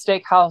from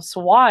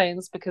steakhouse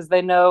wines because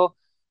they know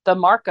the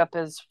markup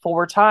is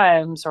four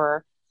times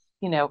or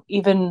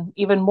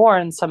even more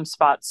in some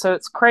spots, so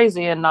it's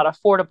crazy and not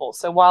affordable.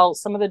 So while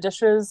some of the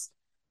dishes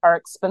are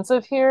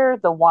expensive here,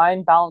 the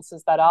wine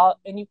balances that out,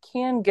 and you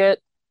can get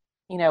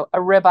a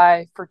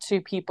ribeye for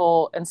two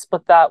people and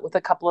split that with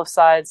a couple of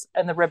sides,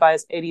 and the ribeye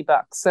is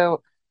 $80,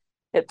 so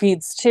it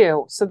feeds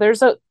two. So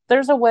there's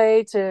a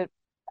way to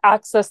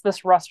access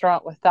this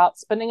restaurant without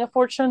spending a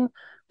fortune,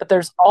 but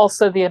there's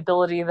also the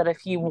ability that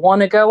if you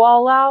want to go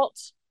all out,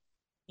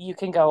 you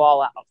can go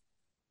all out.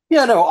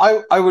 Yeah, no,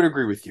 I would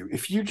agree with you.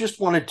 If you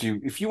want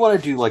to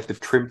do like the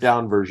trimmed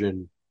down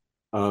version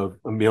of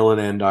a meal at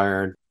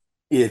Andiron,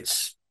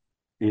 it's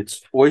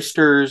it's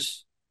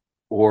oysters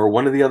or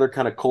one of the other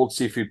kind of cold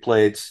seafood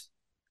plates,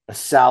 a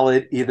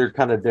salad, either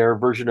kind of their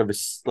version of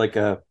like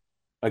a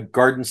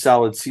garden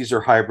salad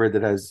Caesar hybrid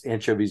that has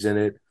anchovies in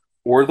it,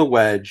 or the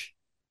wedge,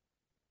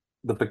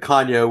 the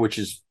picanha, which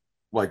is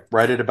like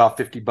right at about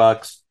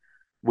 $50,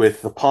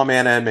 with the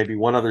palmana and maybe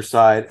one other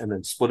side, and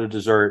then split a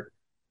dessert.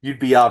 You'd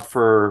be out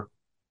for,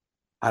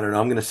 I don't know,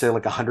 I'm going to say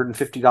like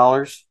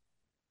 $150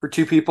 for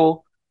two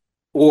people.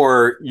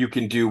 Or you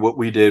can do what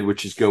we did,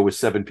 which is go with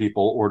seven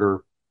people,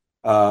 order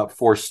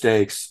four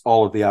steaks,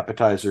 all of the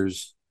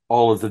appetizers,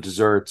 all of the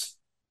desserts,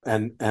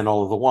 and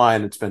all of the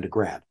wine, and spend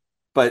 $1,000.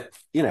 But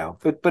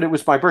it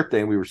was my birthday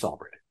and we were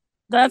celebrating.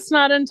 That's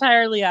not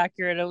entirely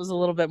accurate. It was a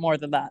little bit more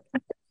than that.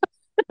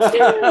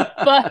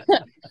 but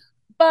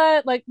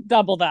but like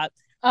double that.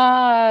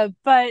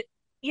 But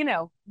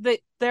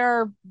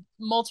there are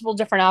multiple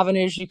different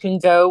avenues you can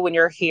go when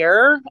you're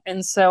here,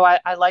 and so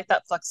I like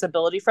that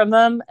flexibility from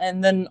them.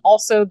 And then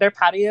also their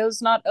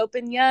patio's not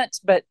open yet,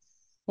 but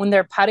when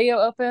their patio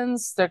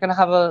opens, they're going to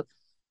have a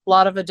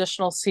lot of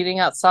additional seating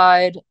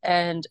outside,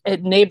 and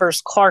it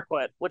neighbors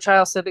Clarkwood, which I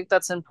also think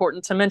that's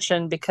important to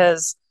mention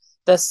because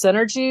the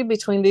synergy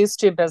between these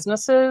two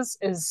businesses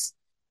is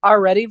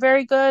already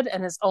very good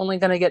and is only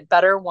going to get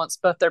better once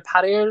both their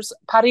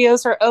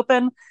patios are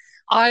open.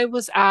 I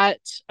was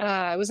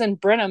in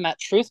Brenham at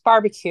Truth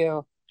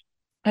Barbecue,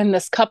 and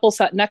this couple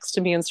sat next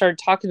to me and started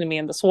talking to me,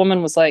 and this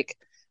woman was like,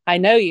 "I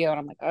know you," and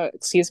I'm like, "Oh,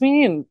 excuse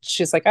me," and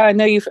she's like, "Oh, I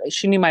know you."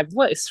 She knew my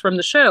voice from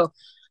the show.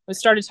 We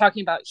started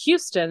talking about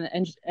Houston,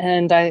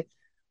 and I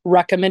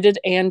recommended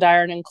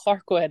Andiron and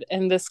Clarkwood,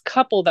 and this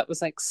couple that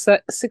was like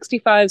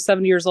 65,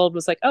 70 years old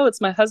was like, "Oh,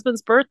 it's my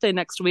husband's birthday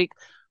next week.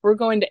 We're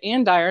going to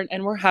Andiron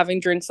and we're having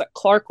drinks at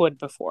Clarkwood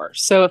before."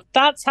 So if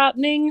that's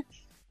happening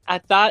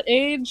at that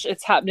age,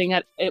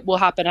 it will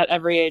happen at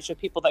every age of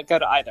people that go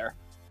to either.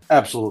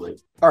 Absolutely.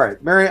 All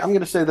right, Mary, I'm going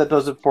to say that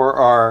does it for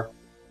our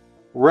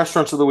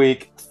restaurants of the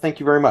week. Thank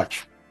you very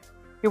much.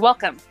 You're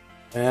welcome.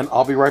 And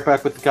I'll be right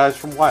back with the guys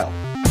from Wild.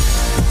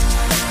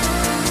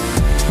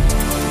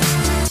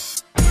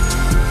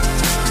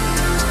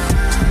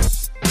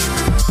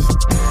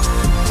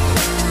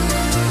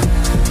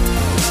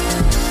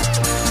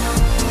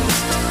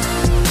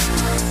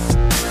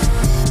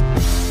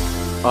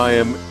 I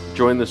am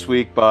joined this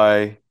week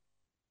by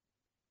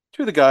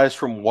two of the guys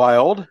from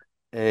Wild,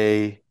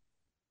 a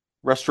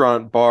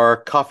restaurant, bar,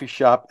 coffee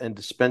shop, and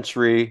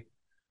dispensary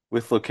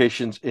with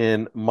locations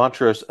in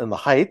Montrose and the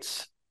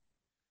Heights.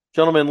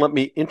 Gentlemen, let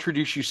me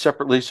introduce you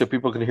separately so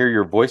people can hear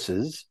your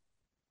voices.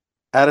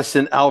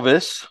 Adyson,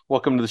 Alvis,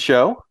 welcome to the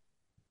show.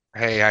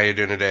 Hey, how you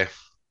doing today?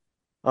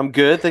 I'm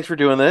good. Thanks for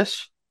doing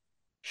this.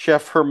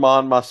 Chef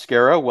Herman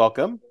Mosquera,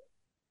 welcome.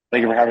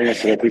 Thank you for having us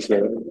today.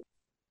 Appreciate it.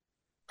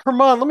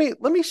 Herman,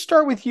 let me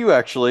start with you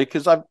actually,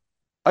 because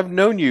I've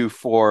known you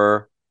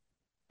for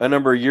a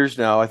number of years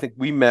now. I think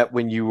we met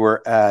when you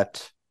were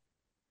at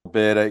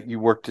you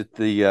worked at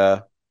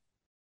the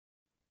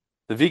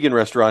vegan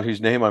restaurant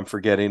whose name I'm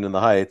forgetting in the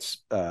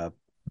Heights. That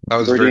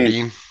was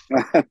Verdine.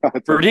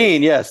 Verdine.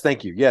 Verdine, yes,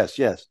 thank you. Yes.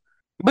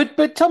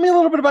 But tell me a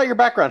little bit about your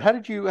background. How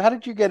did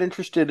you get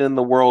interested in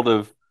the world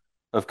of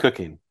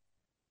cooking?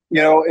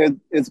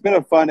 It's been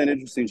a fun and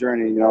interesting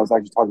journey. I was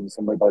actually talking to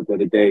somebody about it the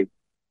other day.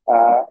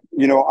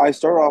 I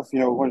started off,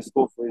 going to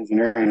school for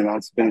engineering, and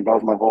that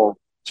was my whole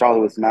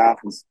childhood with math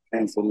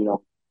and some,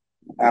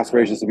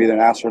 aspirations to be either an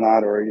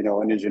astronaut or,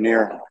 an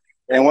engineer.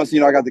 And once,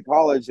 I got to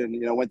college and,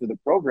 went through the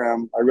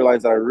program, I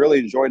realized that I really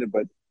enjoyed it,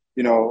 but,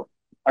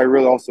 I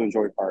really also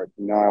enjoyed art.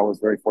 I was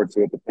very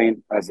fortunate to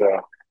paint as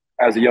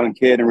a young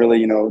kid and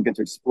really, get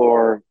to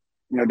explore,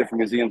 different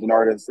museums and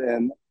artists.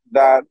 And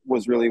that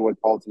was really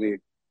what called to me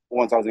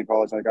once I was in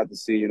college and I got to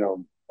see,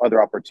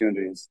 other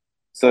opportunities.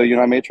 So,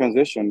 I made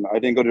transition. I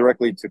didn't go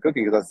directly to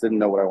cooking because I just didn't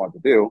know what I wanted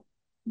to do.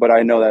 But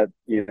I know that,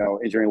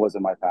 engineering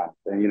wasn't my path.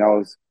 And, I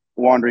was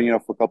wandering,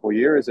 for a couple of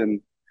years and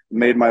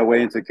made my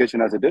way into the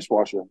kitchen as a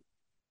dishwasher.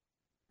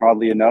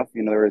 Oddly enough,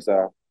 there was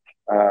a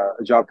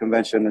job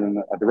convention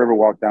at the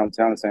Riverwalk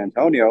downtown in San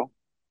Antonio.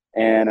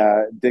 And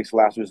Dick's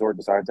Last Resort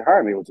decided to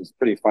hire me, which is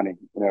pretty funny. It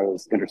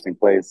was an interesting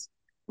place.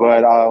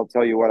 But I'll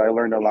tell you what, I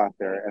learned a lot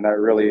there. And that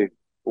really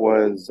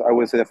was, I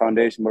wouldn't say the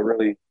foundation, but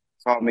really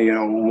taught me,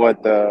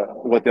 what the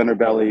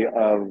underbelly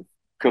of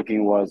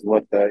cooking was,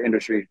 what the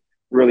industry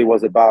really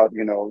was about,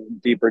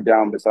 deeper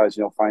down besides,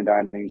 fine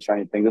dining,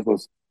 shiny things. This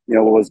was,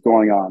 what was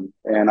going on.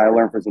 And I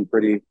learned from some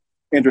pretty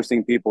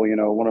interesting people.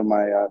 One of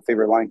my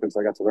favorite line cooks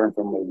I got to learn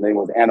from, his name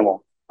was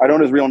Animal. I don't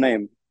know his real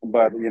name,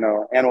 but,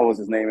 Animal was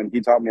his name. And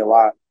he taught me a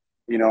lot,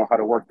 how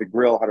to work the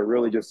grill, how to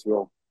really just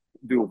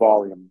do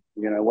volume.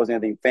 It wasn't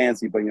anything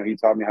fancy, but, he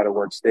taught me how to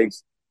work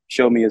steaks,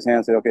 showed me his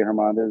hand, said, okay,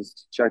 Herman,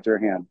 this check your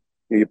hand.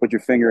 You put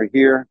your finger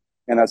here,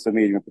 and that's a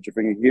medium. You put your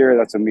finger here,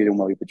 that's a medium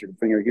well. You put your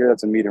finger here,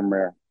 that's a medium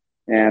rare.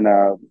 And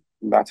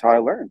that's how I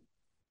learned.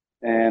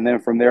 And then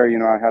from there,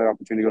 I had an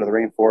opportunity to go to the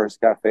Rainforest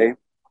Cafe,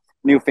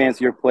 new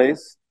fancier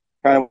place,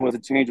 kind of was a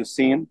change of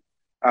scene.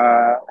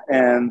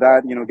 And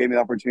that, gave me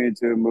the opportunity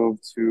to move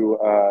to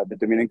the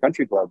Dominion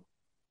Country Club,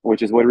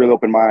 which is what really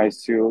opened my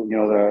eyes to,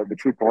 the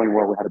true culinary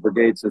world. We had a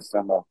brigade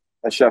system,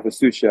 a chef, a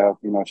sous chef,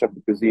 chef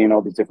de cuisine,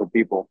 all these different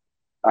people.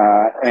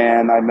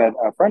 And I met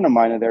a friend of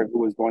mine in there who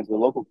was going to the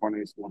local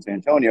culinary school in San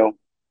Antonio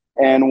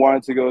and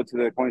wanted to go to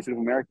the Culinary Institute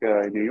of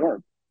America in New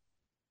York.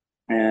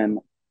 And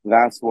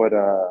that's what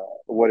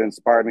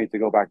inspired me to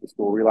go back to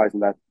school,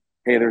 realizing that,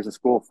 hey, there's a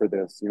school for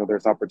this.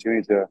 There's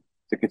opportunity to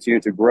continue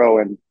to grow.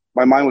 And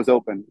my mind was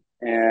open,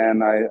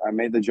 and I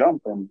made the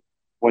jump and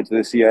went to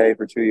the CIA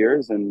for 2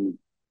 years. And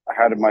I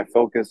had my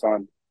focus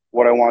on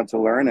what I wanted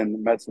to learn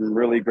and met some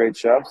really great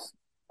chefs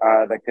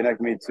that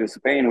connected me to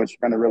Spain, which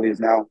kind of really has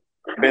now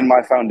been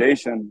my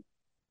foundation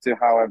to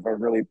how I've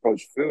really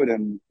approached food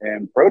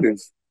and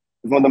produce.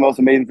 One of the most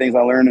amazing things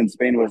I learned in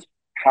Spain was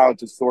how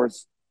to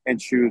source and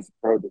choose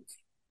produce,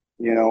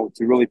 to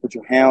really put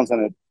your hands on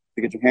it,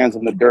 to get your hands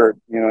in the dirt,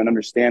 and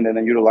understand it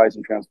and utilize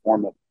and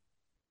transform it.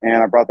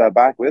 And I brought that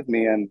back with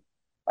me, and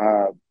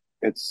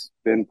it's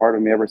been part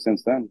of me ever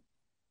since then.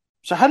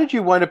 So how did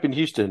you wind up in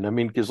Houston? I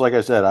mean, because like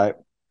I said,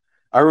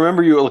 I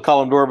remember you at La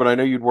Colombe d'Or, but I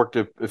know you'd worked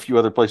at a few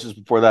other places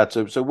before that.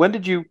 So when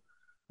did you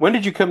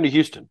come to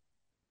Houston?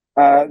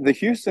 The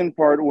Houston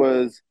part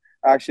was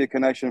actually a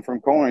connection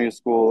from culinary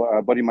school.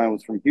 A buddy of mine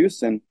was from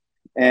Houston,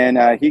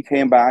 And he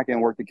came back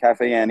and worked at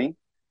Cafe Annie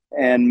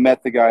and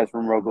met the guys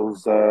from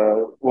Ruggles,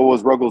 what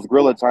was Ruggles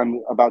Grill at the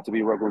time, about to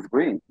be Ruggles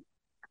Green,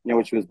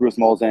 which was Bruce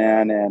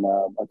Molzan and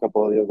a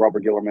couple of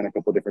Robert Gillerman, a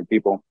couple of different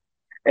people.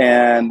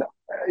 And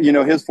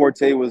his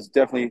forte was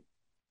definitely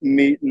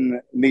meat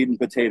and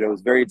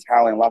potatoes, very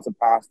Italian, lots of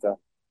pasta.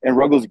 And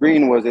Ruggles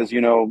Green was, as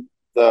you know,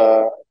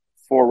 the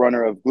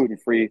forerunner of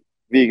gluten-free,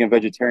 vegan,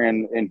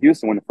 vegetarian in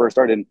Houston when it first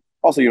started, and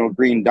also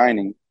green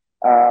dining.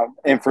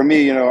 And for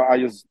me, I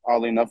just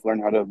oddly enough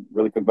learned how to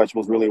really cook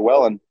vegetables really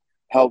well and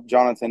help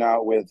Jonathan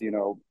out with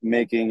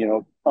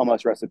making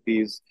hummus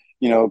recipes,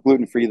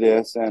 gluten-free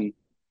this, and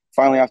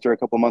finally after a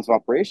couple of months of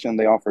operation,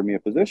 they offered me a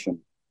position.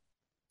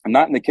 I'm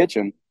not in the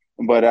kitchen,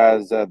 but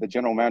as the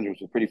general manager,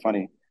 which was pretty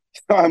funny.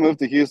 So I moved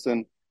to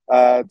Houston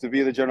to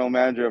be the general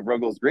manager of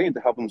Ruggles Green to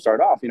help him start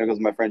off, because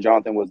my friend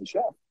Jonathan was the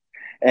chef.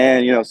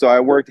 And, so I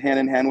worked hand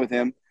in hand with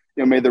him,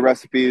 made the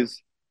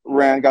recipes,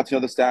 got to know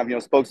the staff,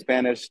 spoke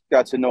Spanish,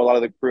 got to know a lot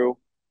of the crew,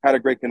 had a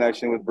great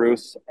connection with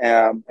Bruce.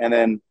 And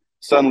then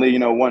suddenly,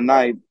 one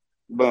night,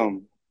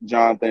 boom,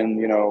 Jonathan,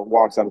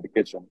 walks out of the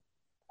kitchen.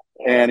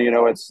 And,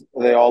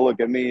 they all look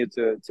at me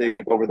to take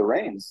over the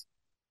reins.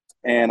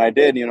 And I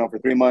did, for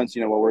 3 months,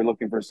 while we're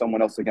looking for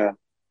someone else to kind of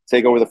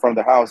take over the front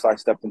of the house, I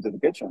stepped into the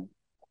kitchen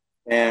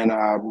and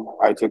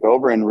I took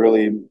over and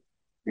really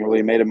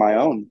made it my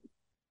own.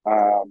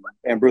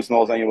 And Bruce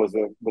Knowles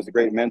was a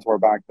great mentor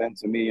back then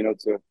to me,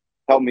 to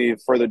help me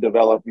further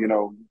develop,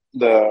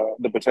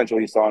 the potential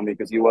he saw in me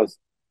because he was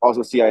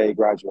also a CIA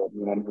graduate,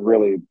 and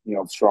really,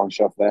 strong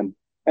chef then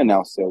and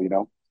now still,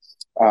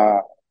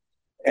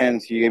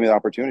 and he gave me the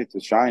opportunity to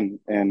shine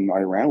and I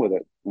ran with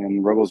it.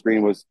 And Ruggles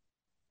Green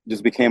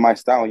just became my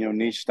style,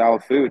 niche style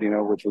of food,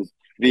 which was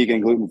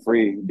vegan, gluten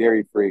free,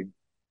 dairy free,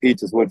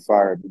 pizzas wood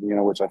fired,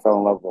 which I fell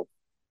in love with.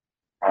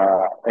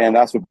 And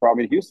that's what brought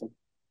me to Houston.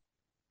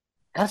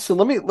 So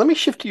let me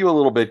shift to you a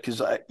little bit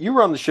because you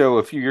were on the show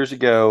a few years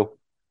ago.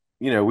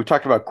 We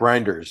talked about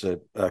Grinders,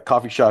 a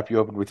coffee shop you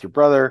opened with your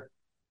brother.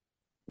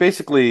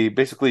 Basically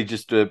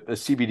just a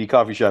CBD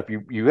coffee shop.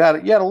 You had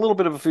a little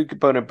bit of a food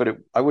component, but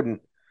I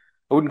wouldn't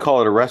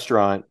call it a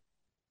restaurant.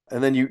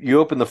 And then you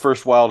opened the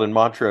first Wild in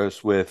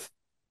Montrose with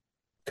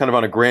kind of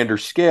on a grander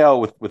scale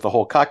with the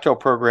whole cocktail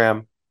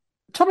program.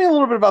 Tell me a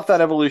little bit about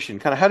that evolution.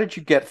 Kind of how did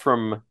you get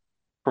from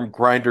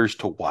Grinders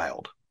to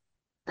Wild?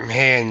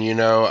 Man,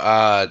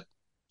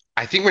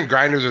 I think when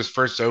Grinders was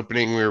first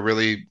opening, we were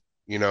really,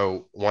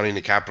 wanting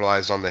to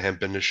capitalize on the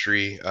hemp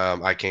industry.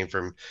 I came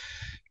from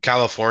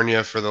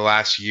California for the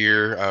last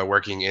year,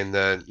 working in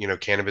the,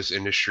 cannabis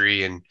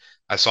industry, and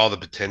I saw the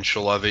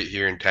potential of it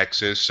here in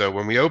Texas. So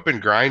when we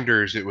opened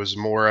Grinders, it was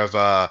more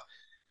of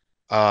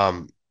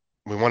um,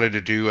 we wanted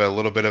to do a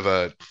little bit of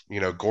a,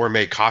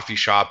 gourmet coffee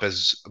shop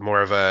as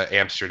more of a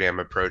Amsterdam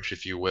approach,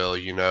 if you will,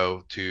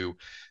 to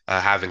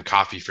having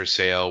coffee for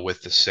sale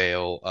with the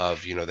sale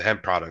of, the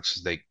hemp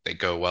products. They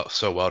go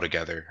so well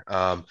together.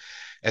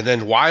 And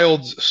then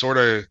Wild sort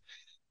of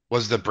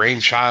was the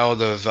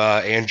brainchild of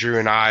Andrew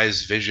and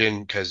I's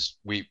vision because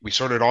we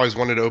sort of always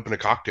wanted to open a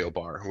cocktail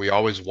bar. We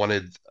always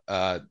wanted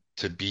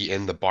to be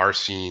in the bar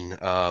scene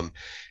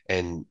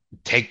and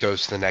take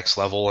those to the next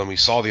level. And we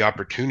saw the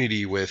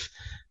opportunity with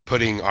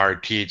putting our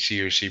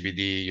THC or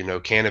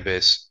CBD,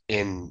 cannabis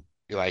in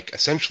like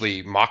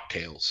essentially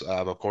mocktails.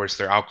 Of course,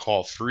 they're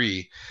alcohol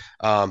free,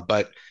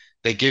 but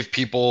they give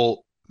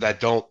people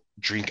that don't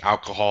drink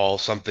alcohol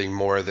something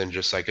more than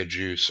just like a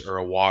juice or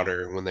a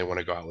water when they want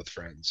to go out with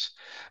friends.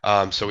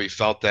 So we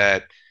felt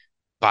that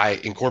by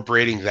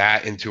incorporating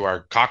that into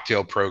our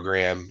cocktail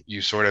program,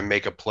 you sort of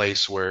make a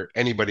place where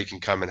anybody can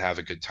come and have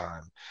a good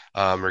time,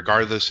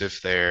 regardless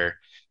if they're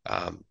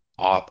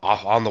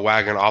off on the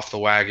wagon, off the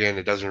wagon.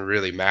 It doesn't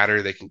really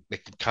matter. They can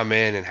come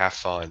in and have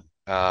fun.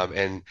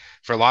 And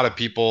for a lot of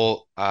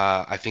people,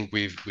 I think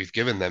we've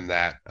given them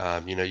that.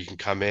 You can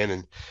come in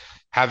and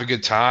have a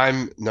good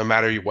time no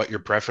matter what your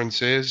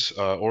preference is,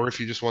 or if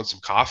you just want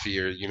some coffee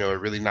or a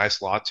really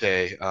nice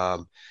latte,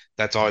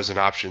 that's always an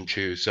option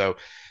too. So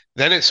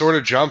then it sort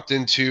of jumped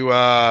into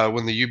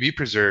when the UB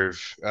Preserve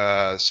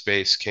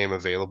space came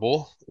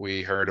available.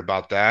 We heard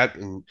about that,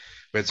 and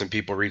we had some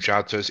people reach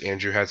out to us.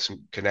 Andrew had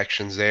some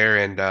connections there,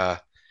 and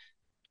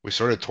we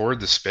sort of toured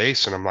the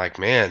space. And I'm like,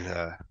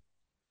 man,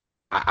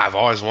 I've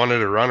always wanted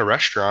to run a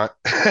restaurant.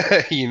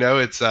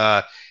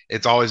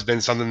 It's always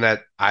been something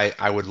that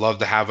I would love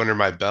to have under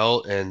my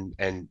belt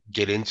and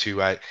get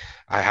into. I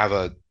have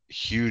a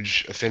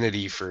huge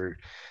affinity for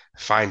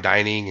fine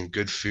dining and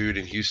good food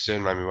in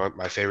Houston. I mean,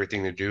 my favorite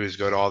thing to do is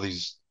go to all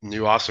these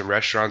new awesome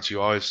restaurants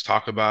you always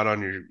talk about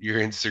on your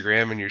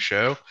Instagram and your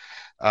show.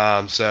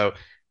 So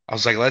I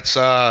was like,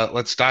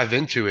 let's dive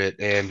into it.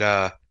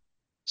 And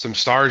some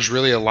stars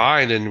really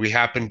aligned, and we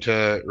happened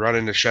to run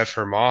into Chef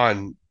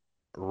Herman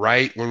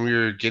right when we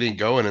were getting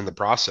going in the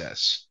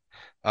process.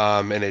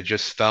 And it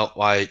just felt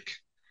like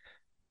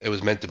it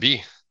was meant to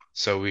be.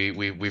 So we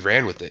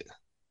ran with it.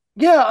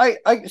 Yeah,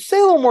 I say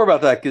a little more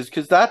about that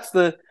because that's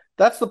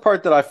the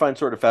part that I find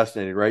sort of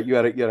fascinating, right? You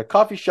had a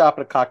coffee shop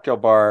and a cocktail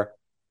bar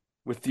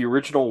with the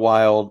original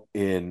Wild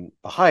in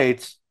the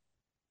Heights,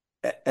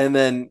 And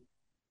then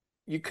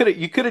you could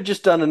have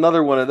just done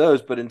another one of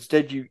those, but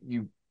instead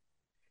you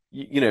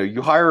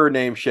hire a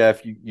name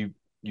chef. You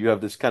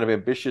have this kind of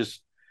ambitious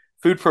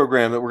food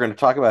program that we're going to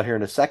talk about here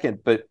in a second.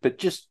 But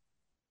just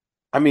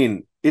I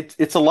mean,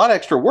 it's a lot of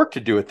extra work to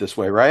do it this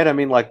way, right? I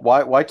mean, like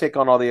why take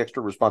on all the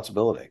extra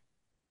responsibility?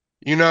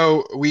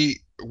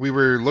 We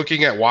were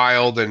looking at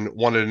Wild and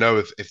wanted to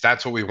know if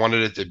that's what we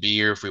wanted it to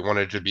be, or if we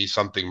wanted it to be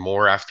something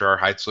more after our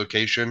Heights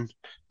location.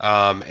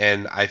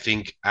 And I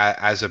think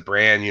as a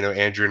brand,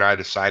 Andrew and I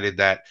decided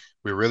that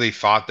we really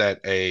thought that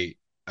a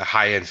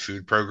high-end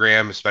food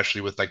program,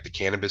 especially with like the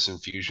cannabis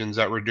infusions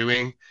that we're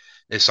doing,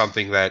 is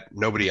something that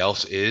nobody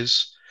else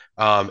is.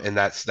 And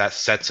that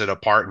sets it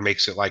apart and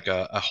makes it like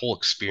a whole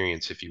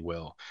experience, if you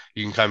will.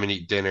 You can come and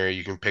eat dinner,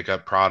 you can pick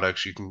up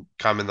products, you can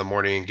come in the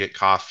morning and get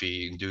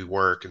coffee and do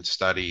work and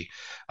study,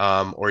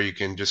 or you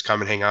can just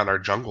come and hang out in our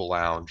jungle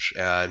lounge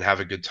and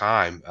have a good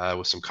time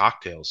with some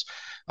cocktails.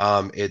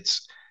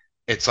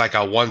 It's like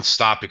a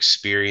one-stop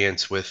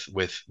experience with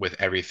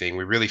everything.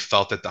 We really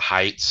felt at the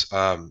Heights,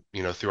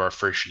 through our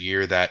first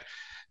year that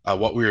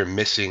what we were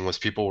missing was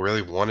people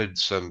really wanted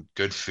some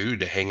good food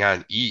to hang out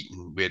and eat,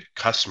 and we had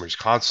customers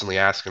constantly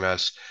asking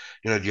us,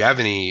 do you have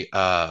any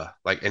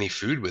like any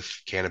food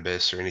with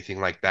cannabis or anything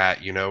like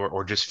that,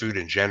 or just food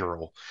in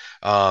general.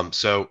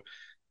 So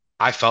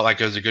I felt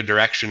like it was a good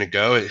direction to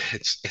go.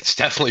 It's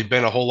definitely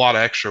been a whole lot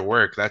of extra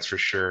work, that's for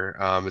sure.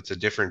 It's a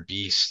different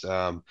beast,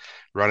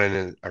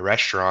 running a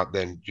restaurant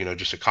than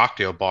just a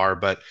cocktail bar,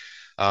 but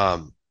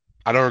um,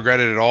 I don't regret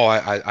it at all.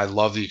 I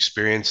love the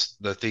experience,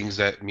 the things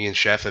that me and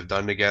Chef have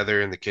done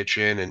together in the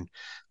kitchen,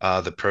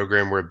 and the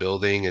program we're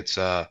building. It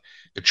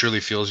truly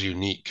feels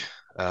unique,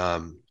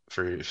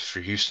 for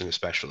Houston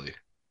especially.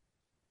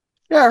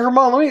 Yeah,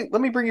 Herman,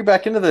 let me bring you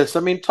back into this. I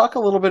mean, talk a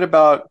little bit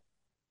about,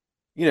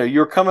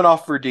 you're coming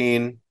off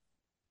Verdeen.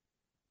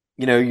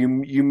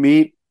 You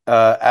meet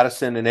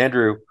Addison and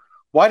Andrew.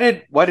 Why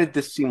did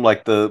this seem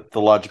like the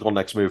logical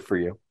next move for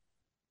you?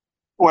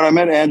 When I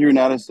met Andrew and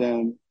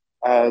Addison,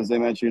 as they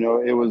mentioned,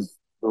 it was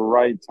the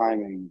right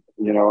timing.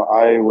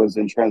 I was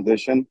in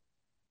transition,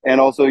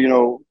 and also,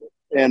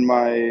 in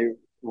my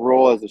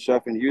role as a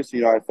chef in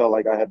Houston, I felt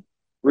like I had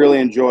really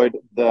enjoyed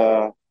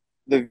the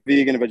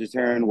vegan and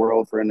vegetarian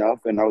world for enough,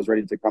 and I was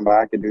ready to come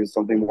back and do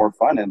something more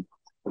fun. And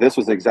this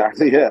was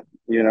exactly it.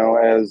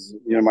 As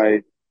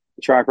my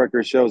track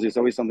record shows, there's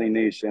always something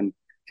niche, and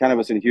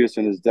cannabis in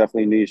Houston is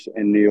definitely niche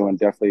and new, and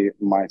definitely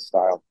my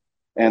style.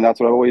 And that's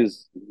what I've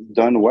always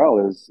done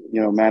well, is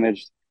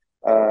managed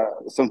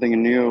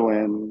something new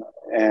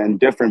and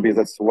different, because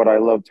that's what I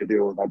love to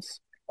do. That's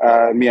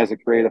me as a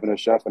creative and a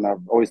chef, and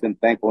I've always been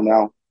thankful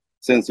now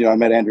since I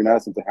met Andrew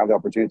Nelson to have the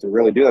opportunity to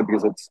really do that,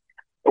 because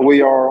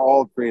we are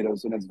all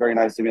creatives, and it's very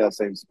nice to be that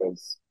same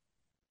space.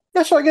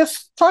 Yeah, so I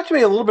guess talk to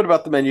me a little bit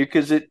about the menu,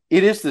 because it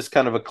is this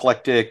kind of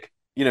eclectic,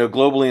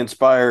 globally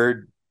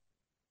inspired,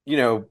 you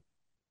know,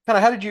 kind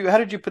of how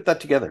did you put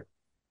that together?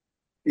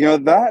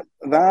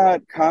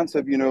 That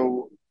concept.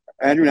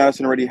 Andrew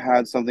Nelson already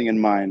had something in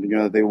mind.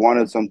 They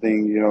wanted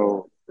something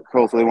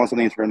coastal. They want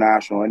something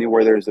international.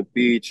 Anywhere there's a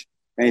beach,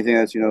 anything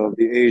that's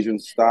the Asian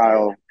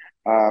style,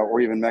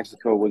 or even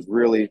Mexico was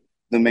really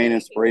the main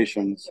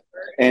inspirations.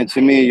 And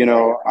to me,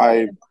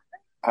 I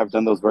have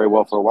done those very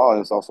well for a while, and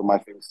it's also my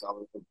favorite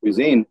style of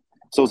cuisine.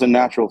 So it's a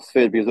natural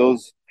fit, because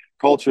those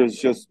cultures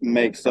just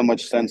make so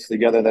much sense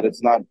together that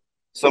it's not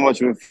so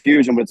much of a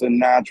fusion, but it's a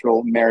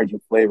natural marriage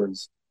of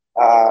flavors.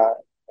 Uh,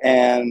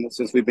 and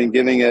since we've been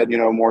giving it,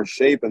 more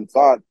shape and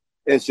thought,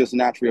 it's just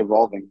naturally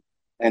evolving.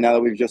 And now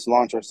that we've just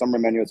launched our summer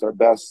menu, it's our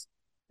best,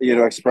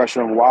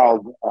 expression of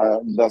wild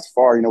thus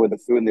far. With the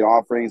food and the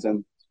offerings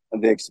and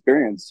the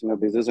experience.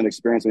 Because there's an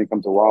experience when you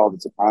come to wild.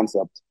 It's a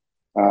concept.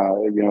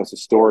 It's a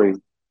story.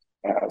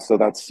 So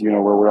that's where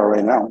we are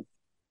right now.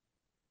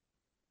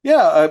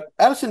 Yeah,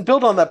 Addison,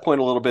 build on that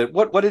point a little bit.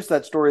 What is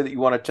that story that you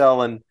want to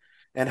tell, and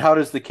how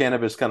does the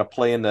cannabis kind of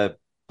play into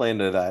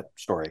that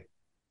story?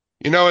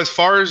 As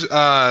far as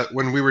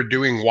when we were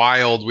doing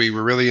Wild, we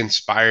were really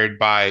inspired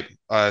by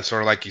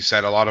sort of like you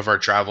said, a lot of our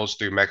travels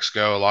through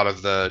Mexico, a lot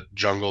of the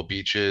jungle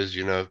beaches,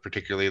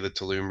 particularly the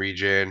Tulum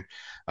region.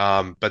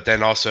 But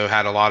then also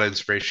had a lot of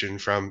inspiration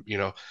from,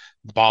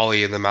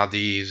 Bali and the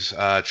Maldives,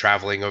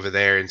 traveling over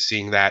there and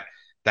seeing that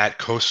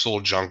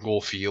coastal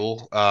jungle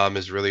feel,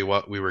 is really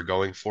what we were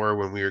going for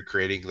when we were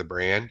creating the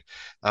brand.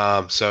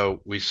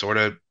 So we sort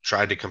of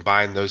tried to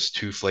combine those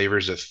two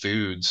flavors of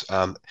foods.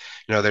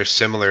 They're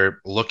similar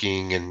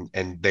looking,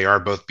 and they are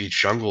both beach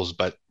jungles,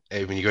 but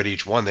when you go to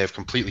each one, they have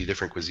completely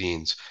different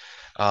cuisines.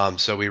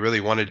 So we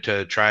really wanted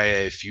to try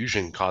a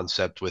fusion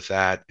concept with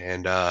that,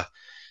 and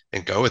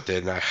go with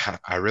it. And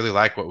I really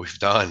like what we've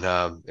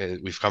done.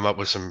 We've come up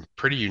with some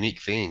pretty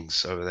unique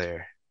things over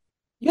there.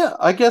 Yeah,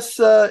 I guess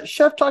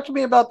chef, talk to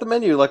me about the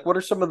menu. Like, what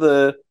are some of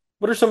the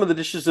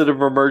dishes that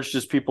have emerged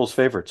as people's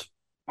favorites?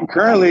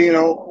 Currently,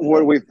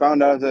 what we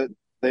found out is that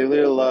they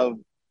really love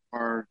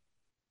our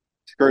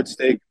skirt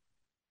steak,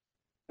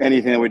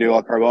 anything that we do,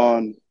 al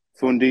carbon,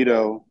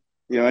 fundido,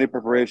 any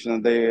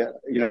preparation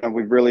that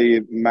we've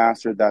really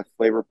mastered that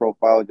flavor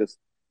profile, just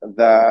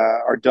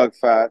our duck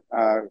fat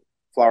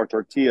flour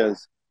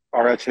tortillas,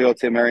 our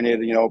achiote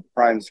marinated,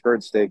 prime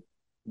skirt steak.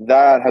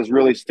 That has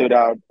really stood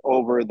out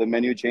over the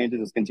menu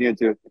changes. It's continued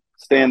to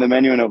stay in the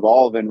menu and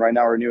evolve. And right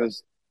now, our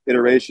newest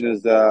iteration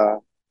is the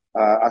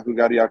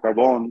Akugari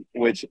Carbon,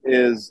 which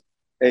is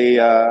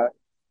a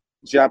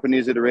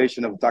Japanese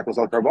iteration of tacos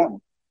al carbon.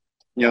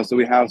 So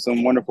we have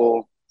some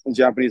wonderful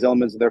Japanese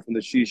elements there, from the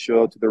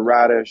shisho to the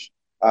radish,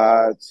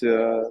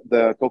 to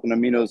the coconut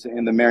minos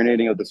in the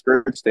marinating of the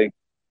skirt steak,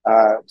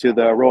 to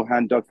the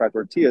Rohan duck fat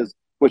tortillas,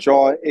 which are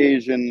all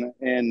Asian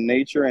in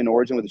nature and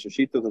origin, with the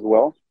shishitos as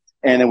well.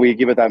 And then we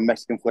give it that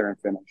Mexican flair and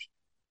finish.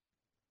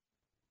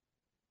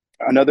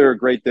 Another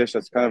great dish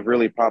that's kind of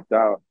really popped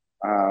out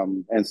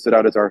and stood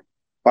out is our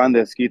pan de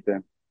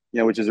esquite,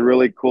 which is a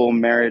really cool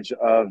marriage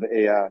of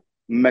a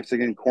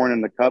Mexican corn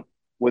in the cup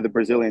with a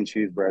Brazilian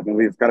cheese bread. And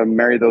we've kind of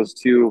married those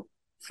two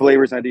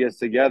flavors and ideas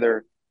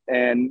together.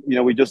 And,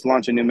 we just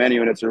launched a new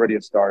menu and it's already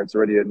a star. It's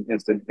already an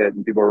instant hit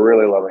and people are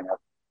really loving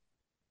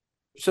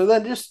it. So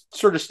then just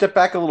sort of step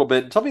back a little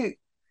bit and tell me,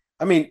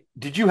 I mean,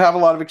 did you have a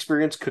lot of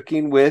experience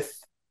cooking with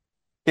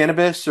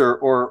cannabis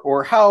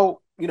or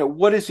how,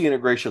 what is the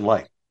integration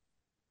like?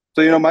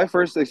 So, my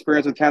first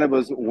experience with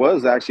cannabis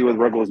was actually with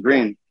Ruggles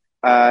Green,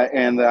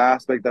 and the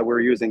aspect that we're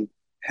using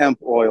hemp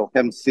oil,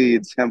 hemp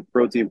seeds, hemp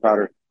protein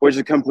powder, which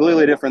is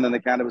completely different than the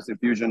cannabis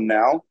infusion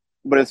now.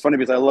 But it's funny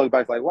because I look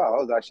back like, wow,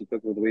 I was actually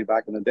cooking with weed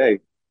back in the day.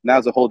 Now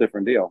it's a whole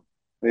different deal.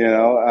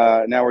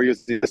 Now we're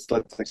using this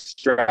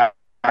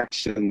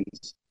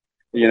extractions,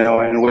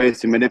 and ways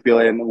to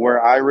manipulate. And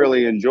where I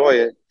really enjoy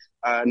it,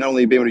 not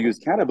only being able to use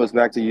cannabis,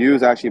 but actually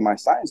use actually my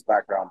science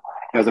background.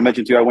 As I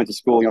mentioned to you, I went to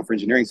school, for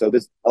engineering. So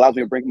this allows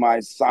me to bring my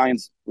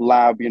science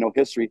lab,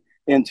 history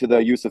into the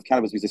use of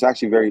cannabis, because it's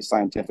actually very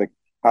scientific.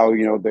 How,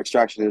 the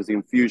extraction is, the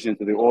infusion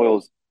to the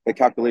oils, the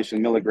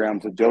calculation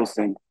milligrams, the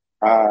dosing.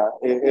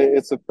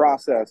 It's a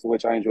process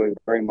which I enjoy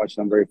very much,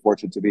 and I'm very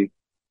fortunate to be.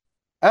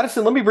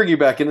 Addison, let me bring you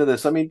back into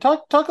this. I mean,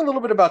 talk a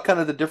little bit about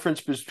kind of the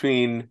difference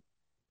between,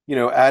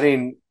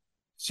 adding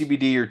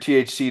CBD or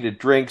THC to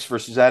drinks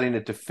versus adding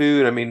it to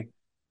food. I mean,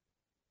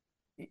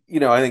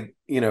 I think,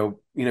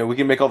 we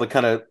can make all the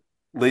kind of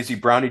lazy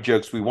brownie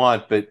jokes we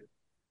want, but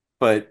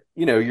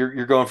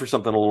you're going for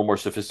something a little more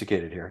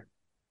sophisticated here.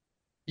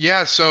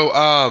 Yeah, so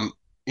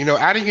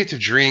adding it to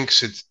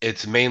drinks,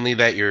 it's mainly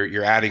that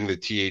you're adding the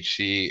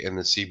THC and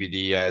the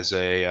CBD as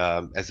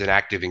an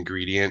active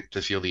ingredient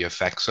to feel the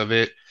effects of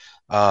it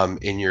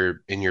in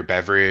your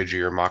beverage or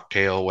your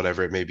mocktail,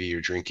 whatever it may be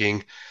you're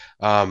drinking.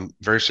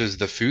 Versus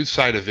the food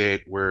side of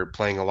it, we're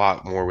playing a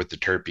lot more with the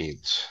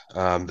terpenes.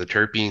 The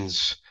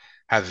terpenes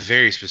have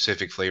very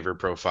specific flavor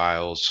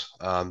profiles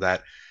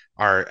that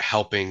are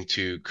helping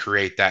to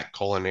create that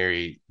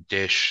culinary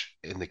dish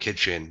in the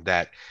kitchen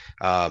that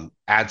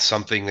adds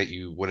something that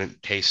you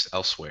wouldn't taste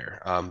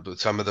elsewhere. But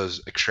some of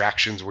those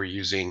extractions we're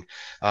using,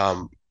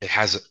 it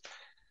has,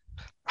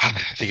 I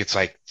think it's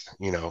like,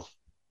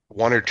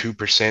 1 or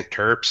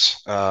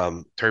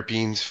 2%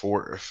 terpenes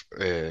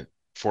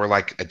for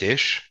like a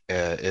dish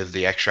of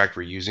the extract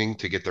we're using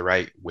to get the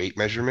right weight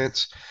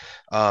measurements.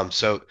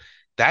 So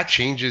that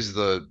changes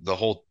the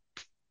whole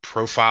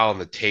profile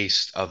and the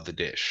taste of the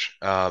dish.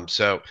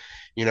 So,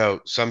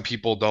 some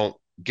people don't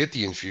get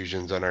the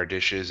infusions on our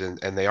dishes and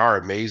they are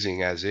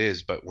amazing as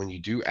is, but when you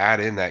do add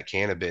in that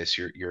cannabis,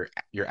 you're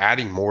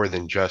adding more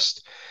than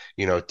just,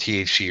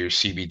 THC or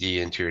CBD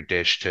into your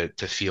dish to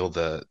feel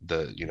the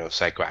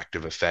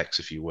psychoactive effects,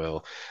 if you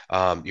will.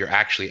 You're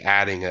actually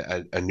adding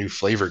a new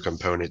flavor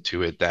component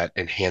to it that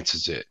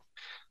enhances it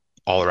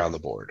all around the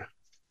board.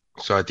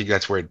 So I think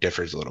that's where it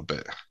differs a little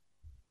bit.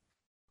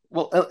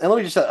 Well, and let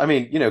me just, I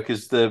mean,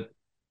 because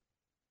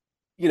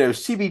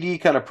CBD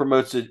kind of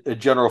promotes a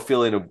general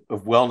feeling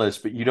of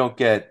wellness, but you don't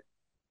get,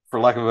 for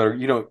lack of a better,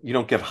 you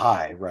don't get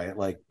high, right?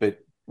 Like, but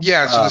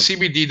Yeah, so the um,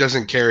 CBD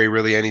doesn't carry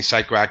really any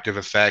psychoactive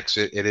effects.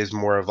 It is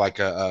more of like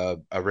a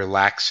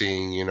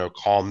relaxing,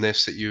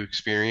 calmness that you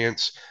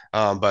experience.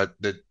 But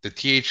the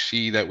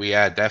THC that we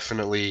add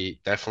definitely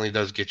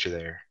does get you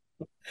there.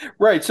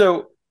 right.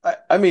 So,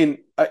 I mean,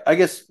 I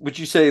guess would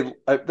you say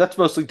that's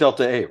mostly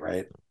Delta 8,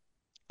 right?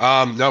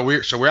 No,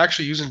 we're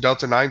actually using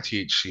Delta 9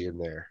 THC in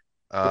there.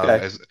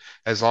 Okay.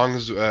 As long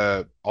as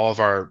all of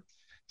our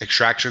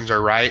extractions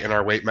are right and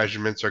our weight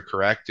measurements are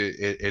correct,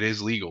 it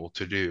is legal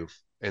to do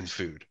in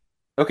food.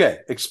 Okay.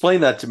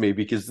 Explain that to me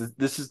because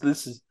this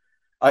is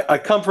I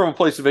come from a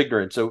place of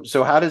ignorance.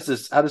 So how does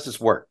this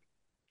work?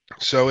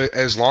 So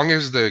as long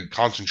as the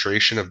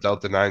concentration of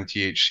Delta 9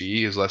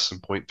 THC is less than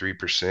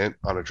 0.3%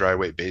 on a dry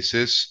weight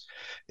basis,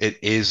 it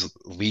is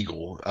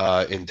legal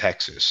in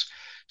Texas.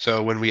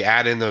 So when we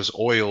add in those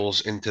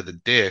oils into the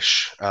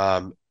dish,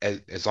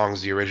 as long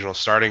as the original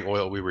starting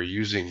oil we were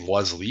using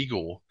was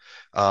legal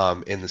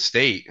in the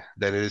state,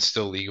 then it is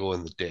still legal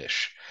in the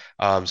dish.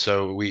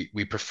 So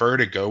we prefer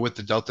to go with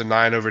the Delta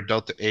 9 over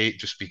Delta 8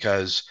 just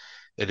because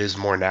it is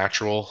more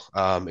natural.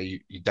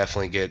 You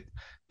definitely get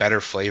better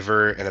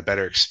flavor and a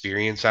better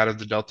experience out of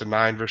the Delta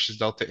 9 versus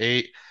Delta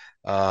 8.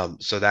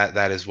 So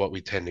that is what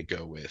we tend to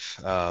go with.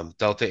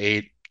 Delta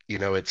 8,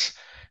 it's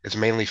It's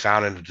mainly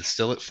found in a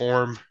distillate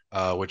form,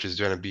 which is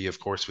going to be, of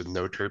course, with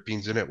no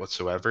terpenes in it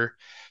whatsoever.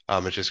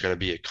 It's just going to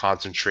be a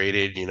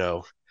concentrated,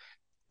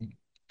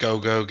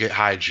 go get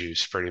high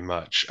juice pretty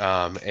much.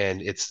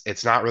 And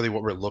it's not really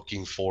what we're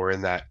looking for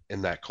in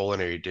that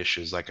culinary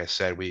dishes. Like I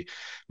said, we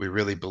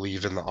really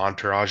believe in the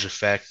entourage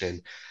effect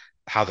and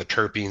how the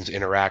terpenes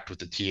interact with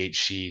the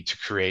THC to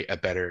create a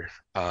better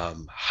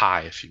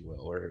high, if you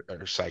will, or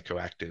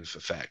psychoactive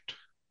effect.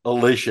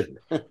 Elation.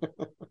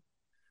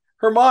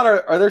 Herman,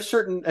 are there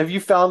certain, have you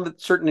found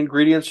that certain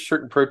ingredients,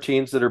 certain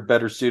proteins that are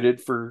better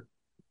suited for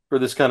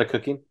this kind of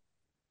cooking?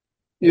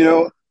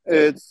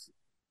 It's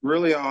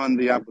really on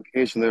the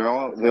application. They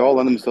all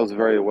lend themselves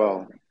very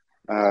well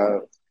uh,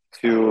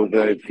 to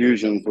the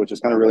fusions, which is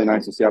kind of really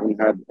nice to see. I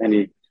haven't had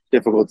any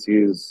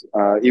difficulties,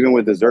 even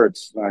with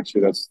desserts.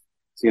 Actually, that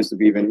seems to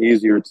be even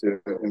easier to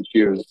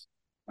infuse.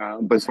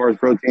 But as far as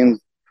proteins,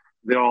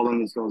 they all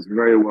lend themselves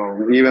very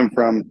well. Even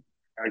from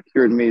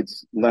cured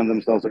meats, lend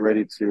themselves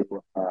already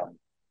to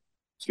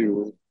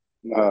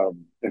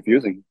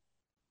infusing.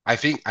 I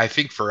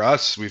think for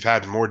us, we've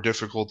had more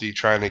difficulty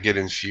trying to get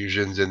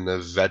infusions in the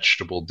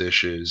vegetable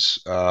dishes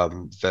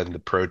than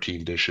the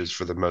protein dishes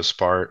for the most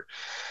part.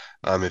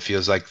 It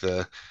feels like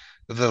the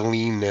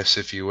leanness,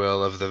 if you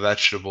will, of the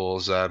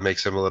vegetables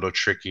makes them a little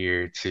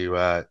trickier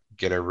to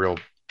get a real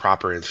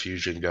proper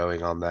infusion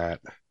going on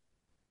that.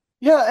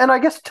 Yeah, and I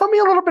guess tell me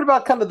a little bit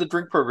about kind of the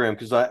drink program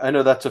because I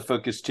know that's a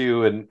focus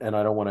too, and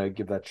I don't want to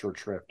give that short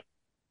shrift.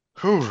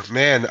 Whew,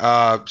 man.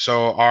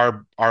 So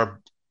our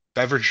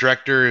beverage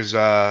director is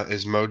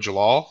Mo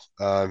Jalal.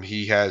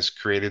 He has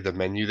created the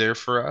menu there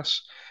for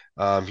us.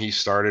 He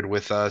started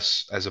with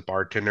us as a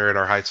bartender at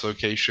our Heights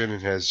location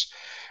and has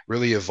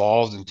really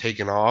evolved and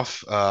taken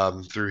off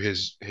through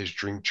his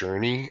drink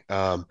journey.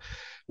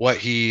 What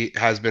he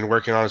has been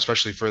working on,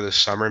 especially for the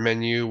summer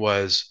menu,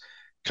 was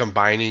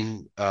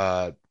combining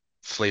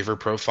flavor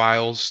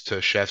profiles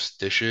to chefs'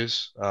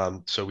 dishes,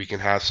 so we can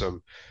have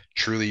some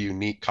truly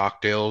unique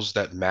cocktails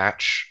that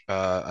match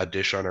a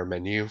dish on our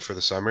menu for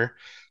the summer,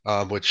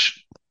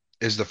 which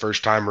is the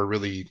first time we're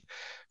really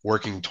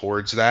working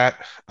towards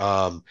that.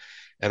 And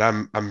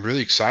I'm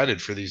really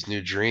excited for these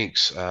new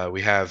drinks.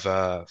 We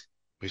have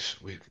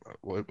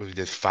we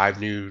did five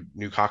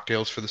new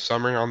cocktails for the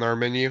summer on our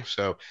menu,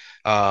 so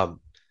um,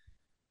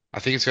 I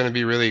think it's going to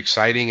be really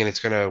exciting and it's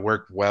going to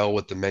work well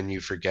with the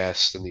menu for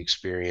guests and the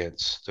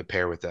experience to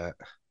pair with that.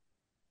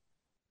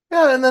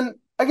 Yeah, and then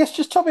I guess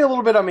just tell me a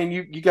little bit. I mean,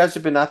 you guys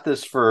have been at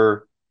this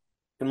for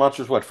in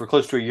Monsters what for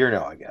close to a year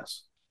now, I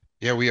guess.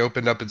 Yeah, we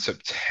opened up in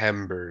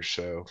September,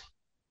 so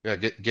yeah,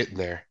 getting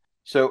there.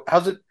 So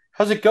how's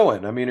it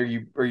going? I mean,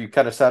 are you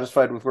kind of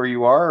satisfied with where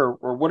you are,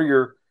 or what are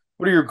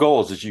your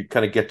goals as you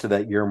kind of get to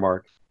that year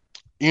mark?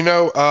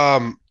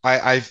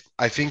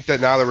 I think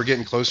that now that we're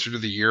getting closer to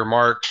the year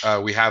mark,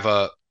 we have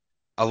a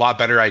lot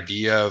better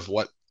idea of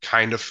what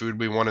kind of food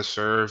we want to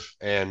serve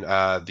and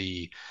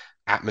the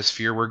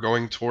atmosphere we're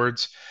going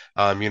towards.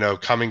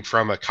 Coming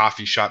from a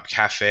coffee shop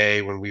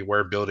cafe when we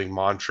were building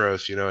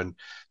Montrose, and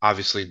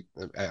obviously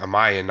on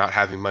my end, not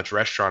having much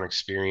restaurant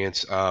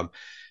experience,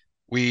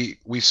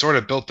 we sort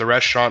of built the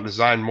restaurant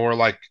design more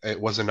like it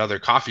was another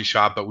coffee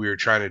shop, but we were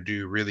trying to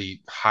do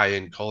really high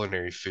end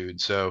culinary food.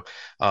 So,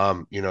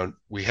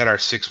 we hit our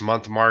 6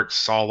 month mark,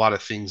 saw a lot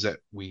of things that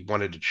we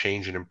wanted to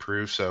change and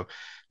improve. So,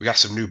 we got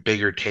some new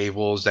bigger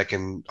tables that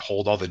can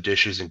hold all the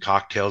dishes and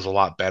cocktails a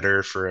lot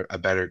better for a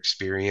better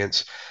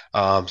experience.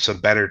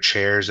 Some better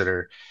chairs that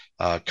are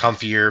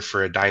comfier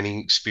for a dining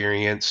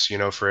experience,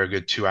 for a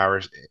good 2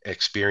 hours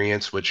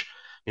experience, which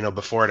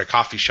before at a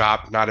coffee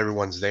shop, not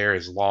everyone's there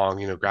as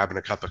long, grabbing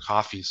a cup of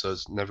coffee. So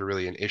it's never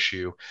really an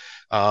issue.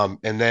 And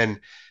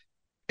then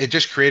it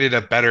just created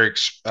a better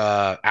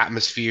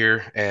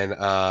atmosphere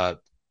and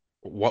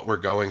what we're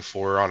going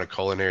for on a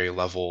culinary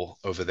level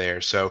over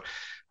there. So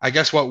I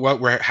guess what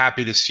we're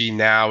happy to see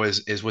now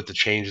is with the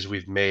changes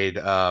we've made.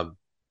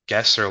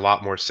 Guests are a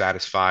lot more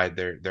satisfied.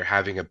 They're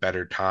having a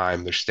better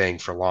time. They're staying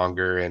for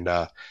longer, and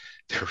they're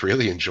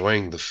really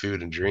enjoying the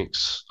food and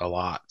drinks a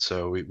lot.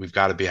 So we've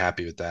got to be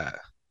happy with that.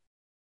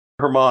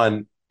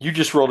 Herman, you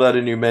just rolled out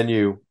a new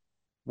menu.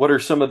 What are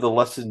some of the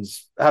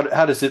lessons?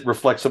 How does it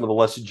reflect some of the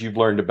lessons you've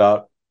learned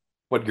about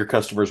what your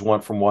customers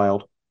want from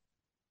Wild?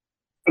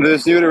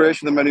 This new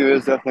iteration of the menu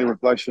is definitely a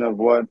reflection of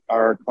what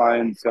our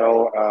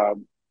clientele,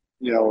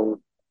 you know,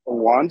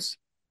 wants,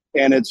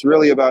 and it's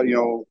really about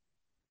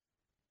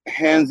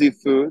handsy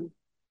food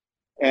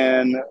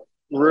and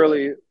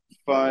really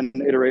fun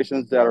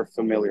iterations that are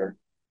familiar.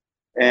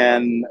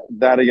 And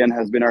that again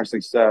has been our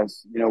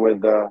success.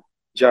 With the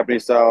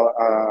Japanese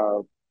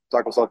style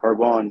taco style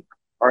carbon,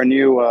 our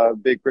new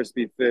big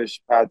crispy fish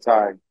pad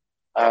thai.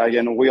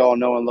 Again, we all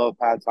know and love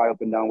pad thai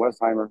up and down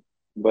Westheimer,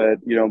 but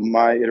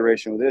my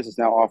iteration with this is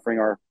now offering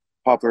our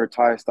popular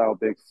Thai style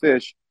big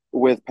fish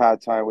with pad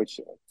thai, which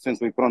since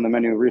we put on the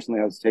menu recently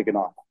has taken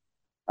off,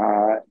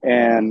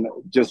 and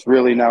just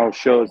really now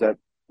shows that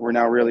we're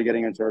now really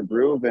getting into our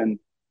groove and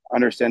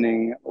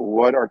understanding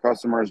what our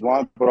customers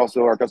want, but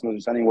also our customers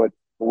understanding what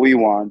we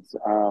want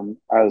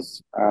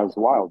as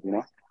Wild.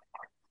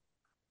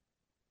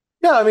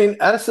 Yeah, I mean,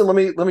 Addison, let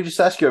me just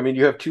ask you. I mean,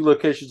 you have two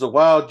locations of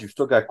Wild. You've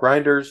still got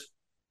Grinders.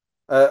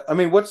 I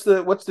mean, what's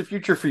the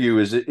future for you?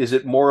 Is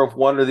it more of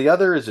one or the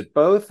other? Is it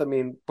both? I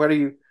mean, how do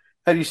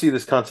you see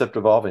this concept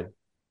evolving?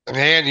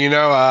 Man,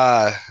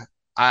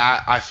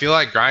 I feel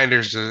like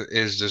Grinders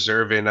is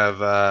deserving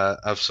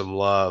of some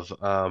love.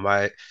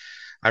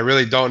 I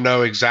really don't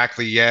know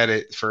exactly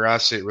yet. For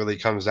us, it really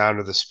comes down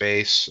to the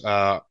space.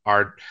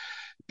 Our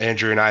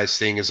Andrew and I's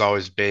thing has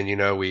always been,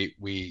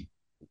 we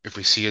if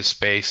we see a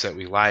space that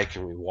we like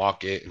and we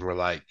walk it and we're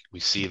like we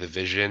see the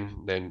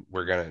vision, then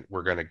we're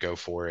gonna go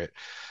for it.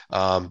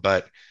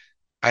 But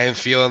I am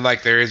feeling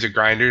like there is a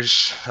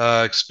Grinders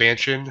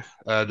expansion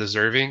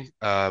deserving.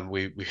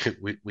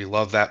 We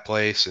love that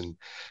place, and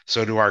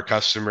so do our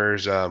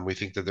customers. We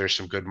think that there's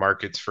some good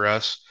markets for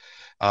us,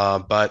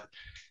 but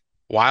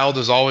Wild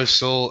is always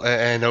still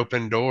an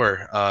open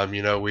door.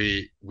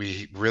 We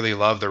really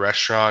love the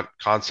restaurant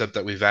concept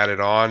that we've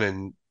added on,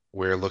 and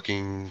we're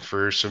looking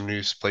for some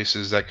new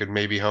places that could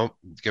maybe home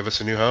give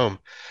us a new home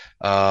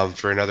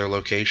for another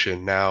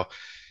location. Now,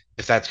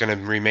 if that's going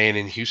to remain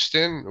in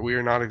Houston, we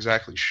are not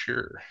exactly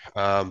sure.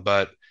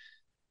 But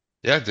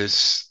yeah,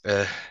 there's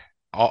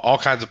all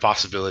kinds of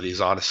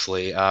possibilities,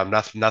 honestly.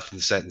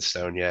 Nothing set in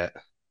stone yet.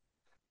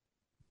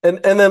 And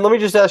then let me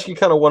just ask you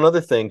kind of one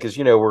other thing, because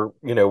we're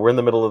in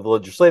the middle of the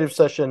legislative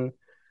session.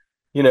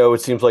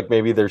 It seems like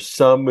maybe there's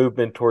some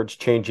movement towards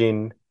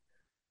changing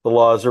the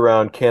laws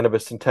around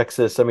cannabis in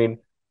Texas. I mean,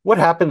 what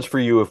happens for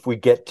you if we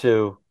get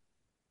to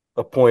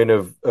a point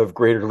of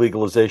greater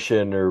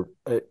legalization, or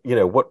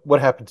what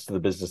happens to the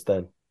business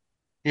then?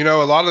 A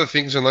lot of the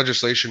things in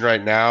legislation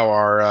right now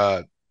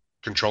are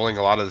controlling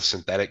a lot of the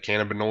synthetic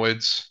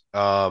cannabinoids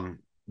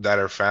that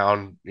are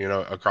found,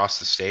 across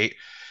the state,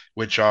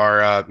 which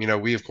are,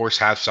 we of course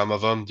have some of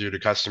them due to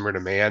customer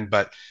demand,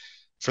 but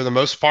for the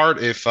most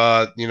part, if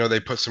they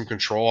put some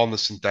control on the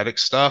synthetic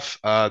stuff,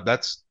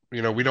 that's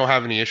we don't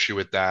have any issue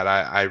with that.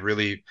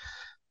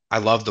 I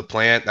love the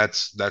plant.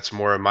 That's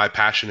more of my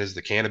passion is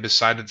the cannabis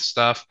side of the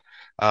stuff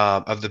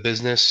of the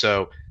business.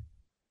 So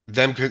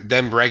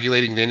them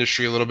regulating the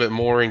industry a little bit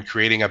more and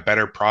creating a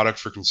better product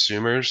for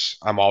consumers,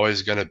 I'm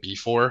always going to be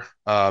for.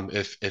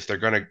 If they're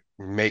going to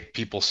make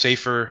people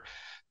safer,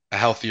 a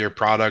healthier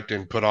product,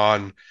 and put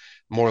on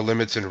more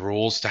limits and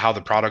rules to how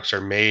the products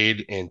are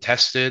made and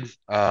tested,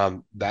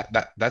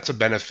 that's a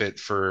benefit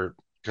for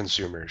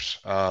consumers.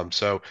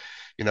 So,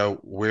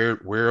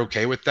 we're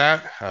okay with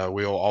that.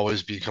 We'll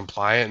always be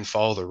compliant and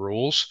follow the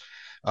rules.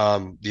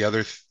 The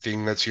other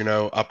thing that's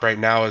up right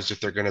now is if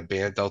they're going to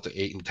ban Delta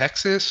 8 in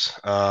Texas.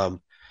 I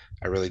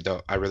really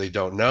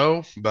don't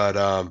know,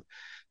 but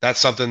that's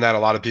something that a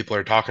lot of people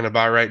are talking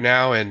about right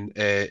now. And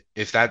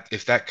if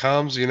that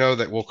comes,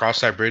 that we'll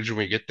cross that bridge when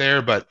we get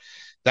there. But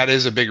that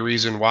is a big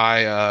reason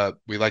why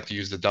we like to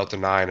use the Delta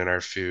 9 in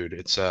our food.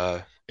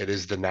 It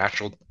is the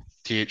natural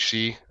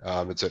THC.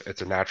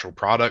 It's a natural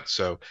product,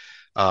 so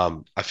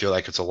I feel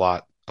like it's a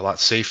lot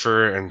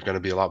safer and going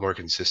to be a lot more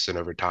consistent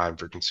over time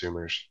for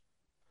consumers.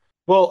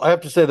 Well, I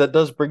have to say that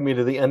does bring me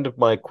to the end of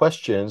my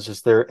questions.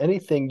 Is there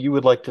anything you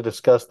would like to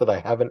discuss that I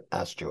haven't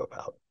asked you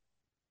about?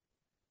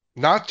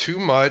 Not too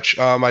much.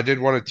 I did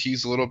want to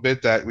tease a little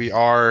bit that we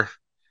are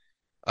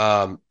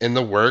in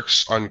the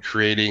works on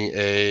creating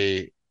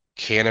a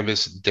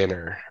cannabis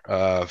dinner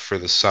for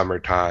the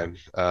summertime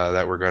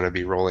that we're going to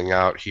be rolling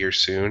out here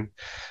soon,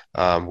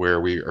 where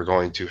we are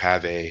going to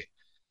have a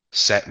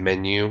set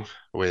menu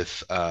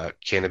with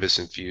cannabis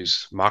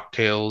infused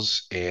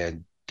mocktails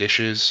and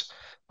dishes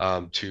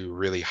to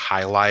really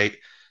highlight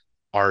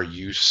our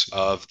use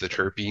of the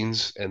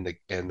terpenes and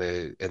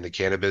the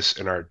cannabis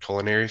in our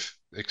culinary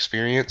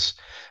experience,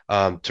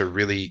 to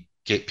really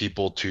get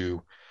people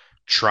to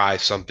try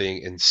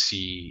something and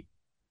see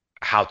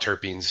how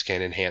terpenes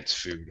can enhance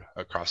food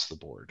across the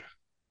board.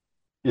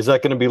 Is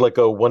that going to be like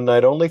a one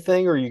night only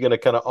thing, or are you going to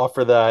kind of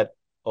offer that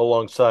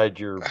alongside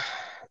your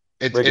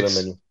It's regular it's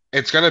menu?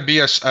 it's going to be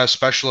a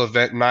special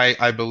event night,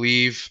 I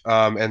believe,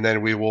 and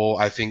then we will,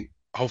 I think,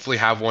 hopefully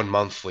have one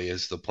monthly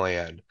is the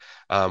plan,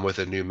 with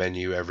a new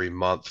menu every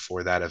month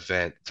for that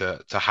event to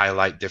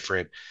highlight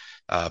different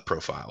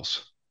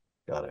profiles.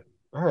 Got it.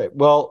 All right.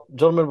 Well,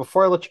 gentlemen,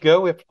 before I let you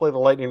go, we have to play the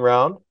lightning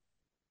round.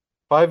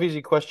 Five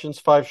easy questions,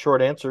 five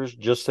short answers.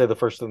 Just say the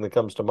first thing that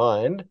comes to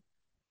mind.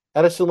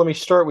 Addison, let me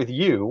start with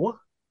you.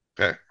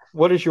 Okay,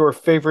 What is your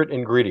favorite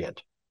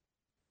ingredient?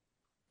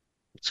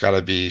 it's got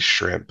to be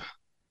shrimp.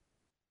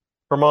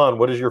 Herman,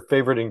 what is your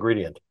favorite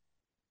ingredient?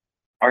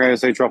 I'm gonna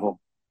say truffle.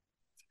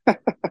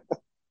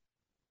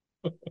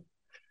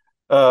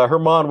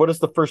 Herman, what is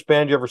the first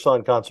band you ever saw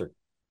in concert?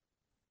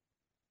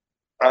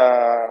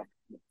 Uh,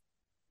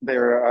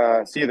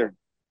 they're Seether.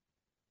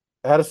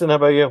 Addison, how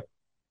about you?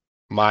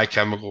 My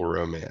Chemical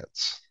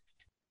Romance.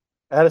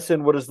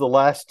 Addison, what is the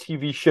last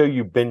TV show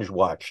you binge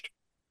watched?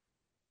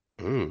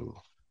 Ooh.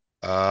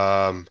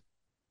 Um,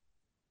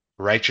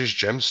 Righteous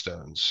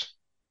Gemstones.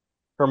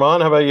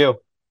 Herman, how about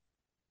you?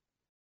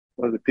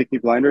 Was it Peaky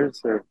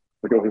Blinders or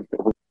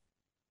And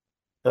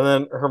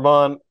then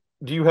Herman,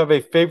 do you have a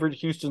favorite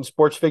Houston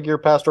sports figure,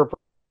 past or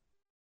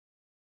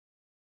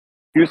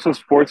Useless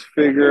sports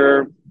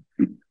figure.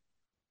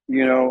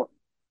 You know,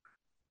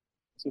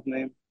 what's his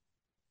name?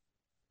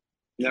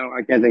 No,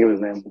 I can't think of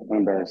his name. I'm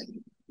embarrassed.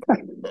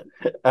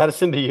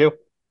 Addison, to you.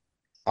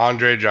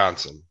 Andre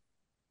Johnson.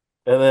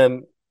 And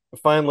then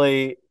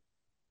finally,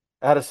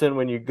 Addison,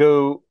 when you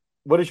go,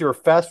 what is your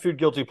fast food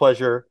guilty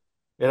pleasure?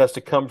 It has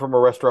to come from a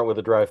restaurant with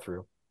a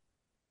drive-through.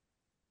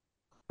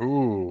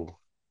 Ooh,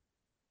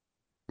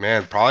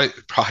 man, probably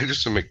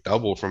just a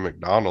McDouble from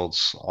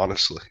McDonald's,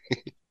 honestly.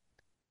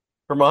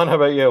 Herman, how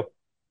about you?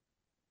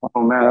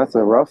 Oh man, that's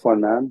a rough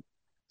one, man.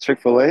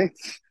 Chick-fil-A.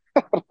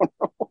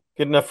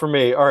 Good enough for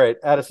me. All right,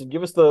 Addison,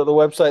 give us the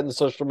website and the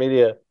social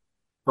media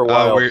for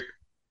Uh, Wild.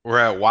 we're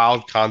at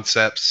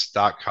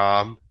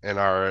wildconcepts.com and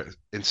our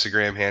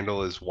Instagram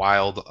handle is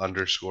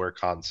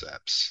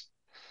wild_concepts.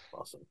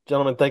 Awesome.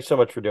 Gentlemen, thanks so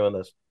much for doing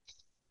this.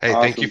 Hey,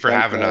 thank you Awesome. for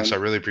Thanks, having us. I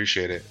man. really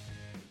appreciate it.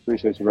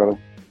 Appreciate you, brother.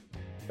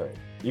 All right.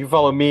 You can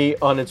follow me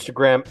on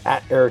Instagram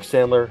at Eric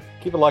Sandler.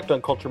 Keep it locked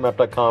on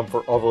culturemap.com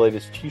for all the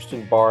latest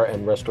Houston bar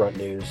and restaurant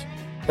news.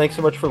 Thanks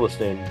so much for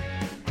listening.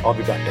 I'll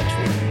be back next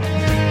week.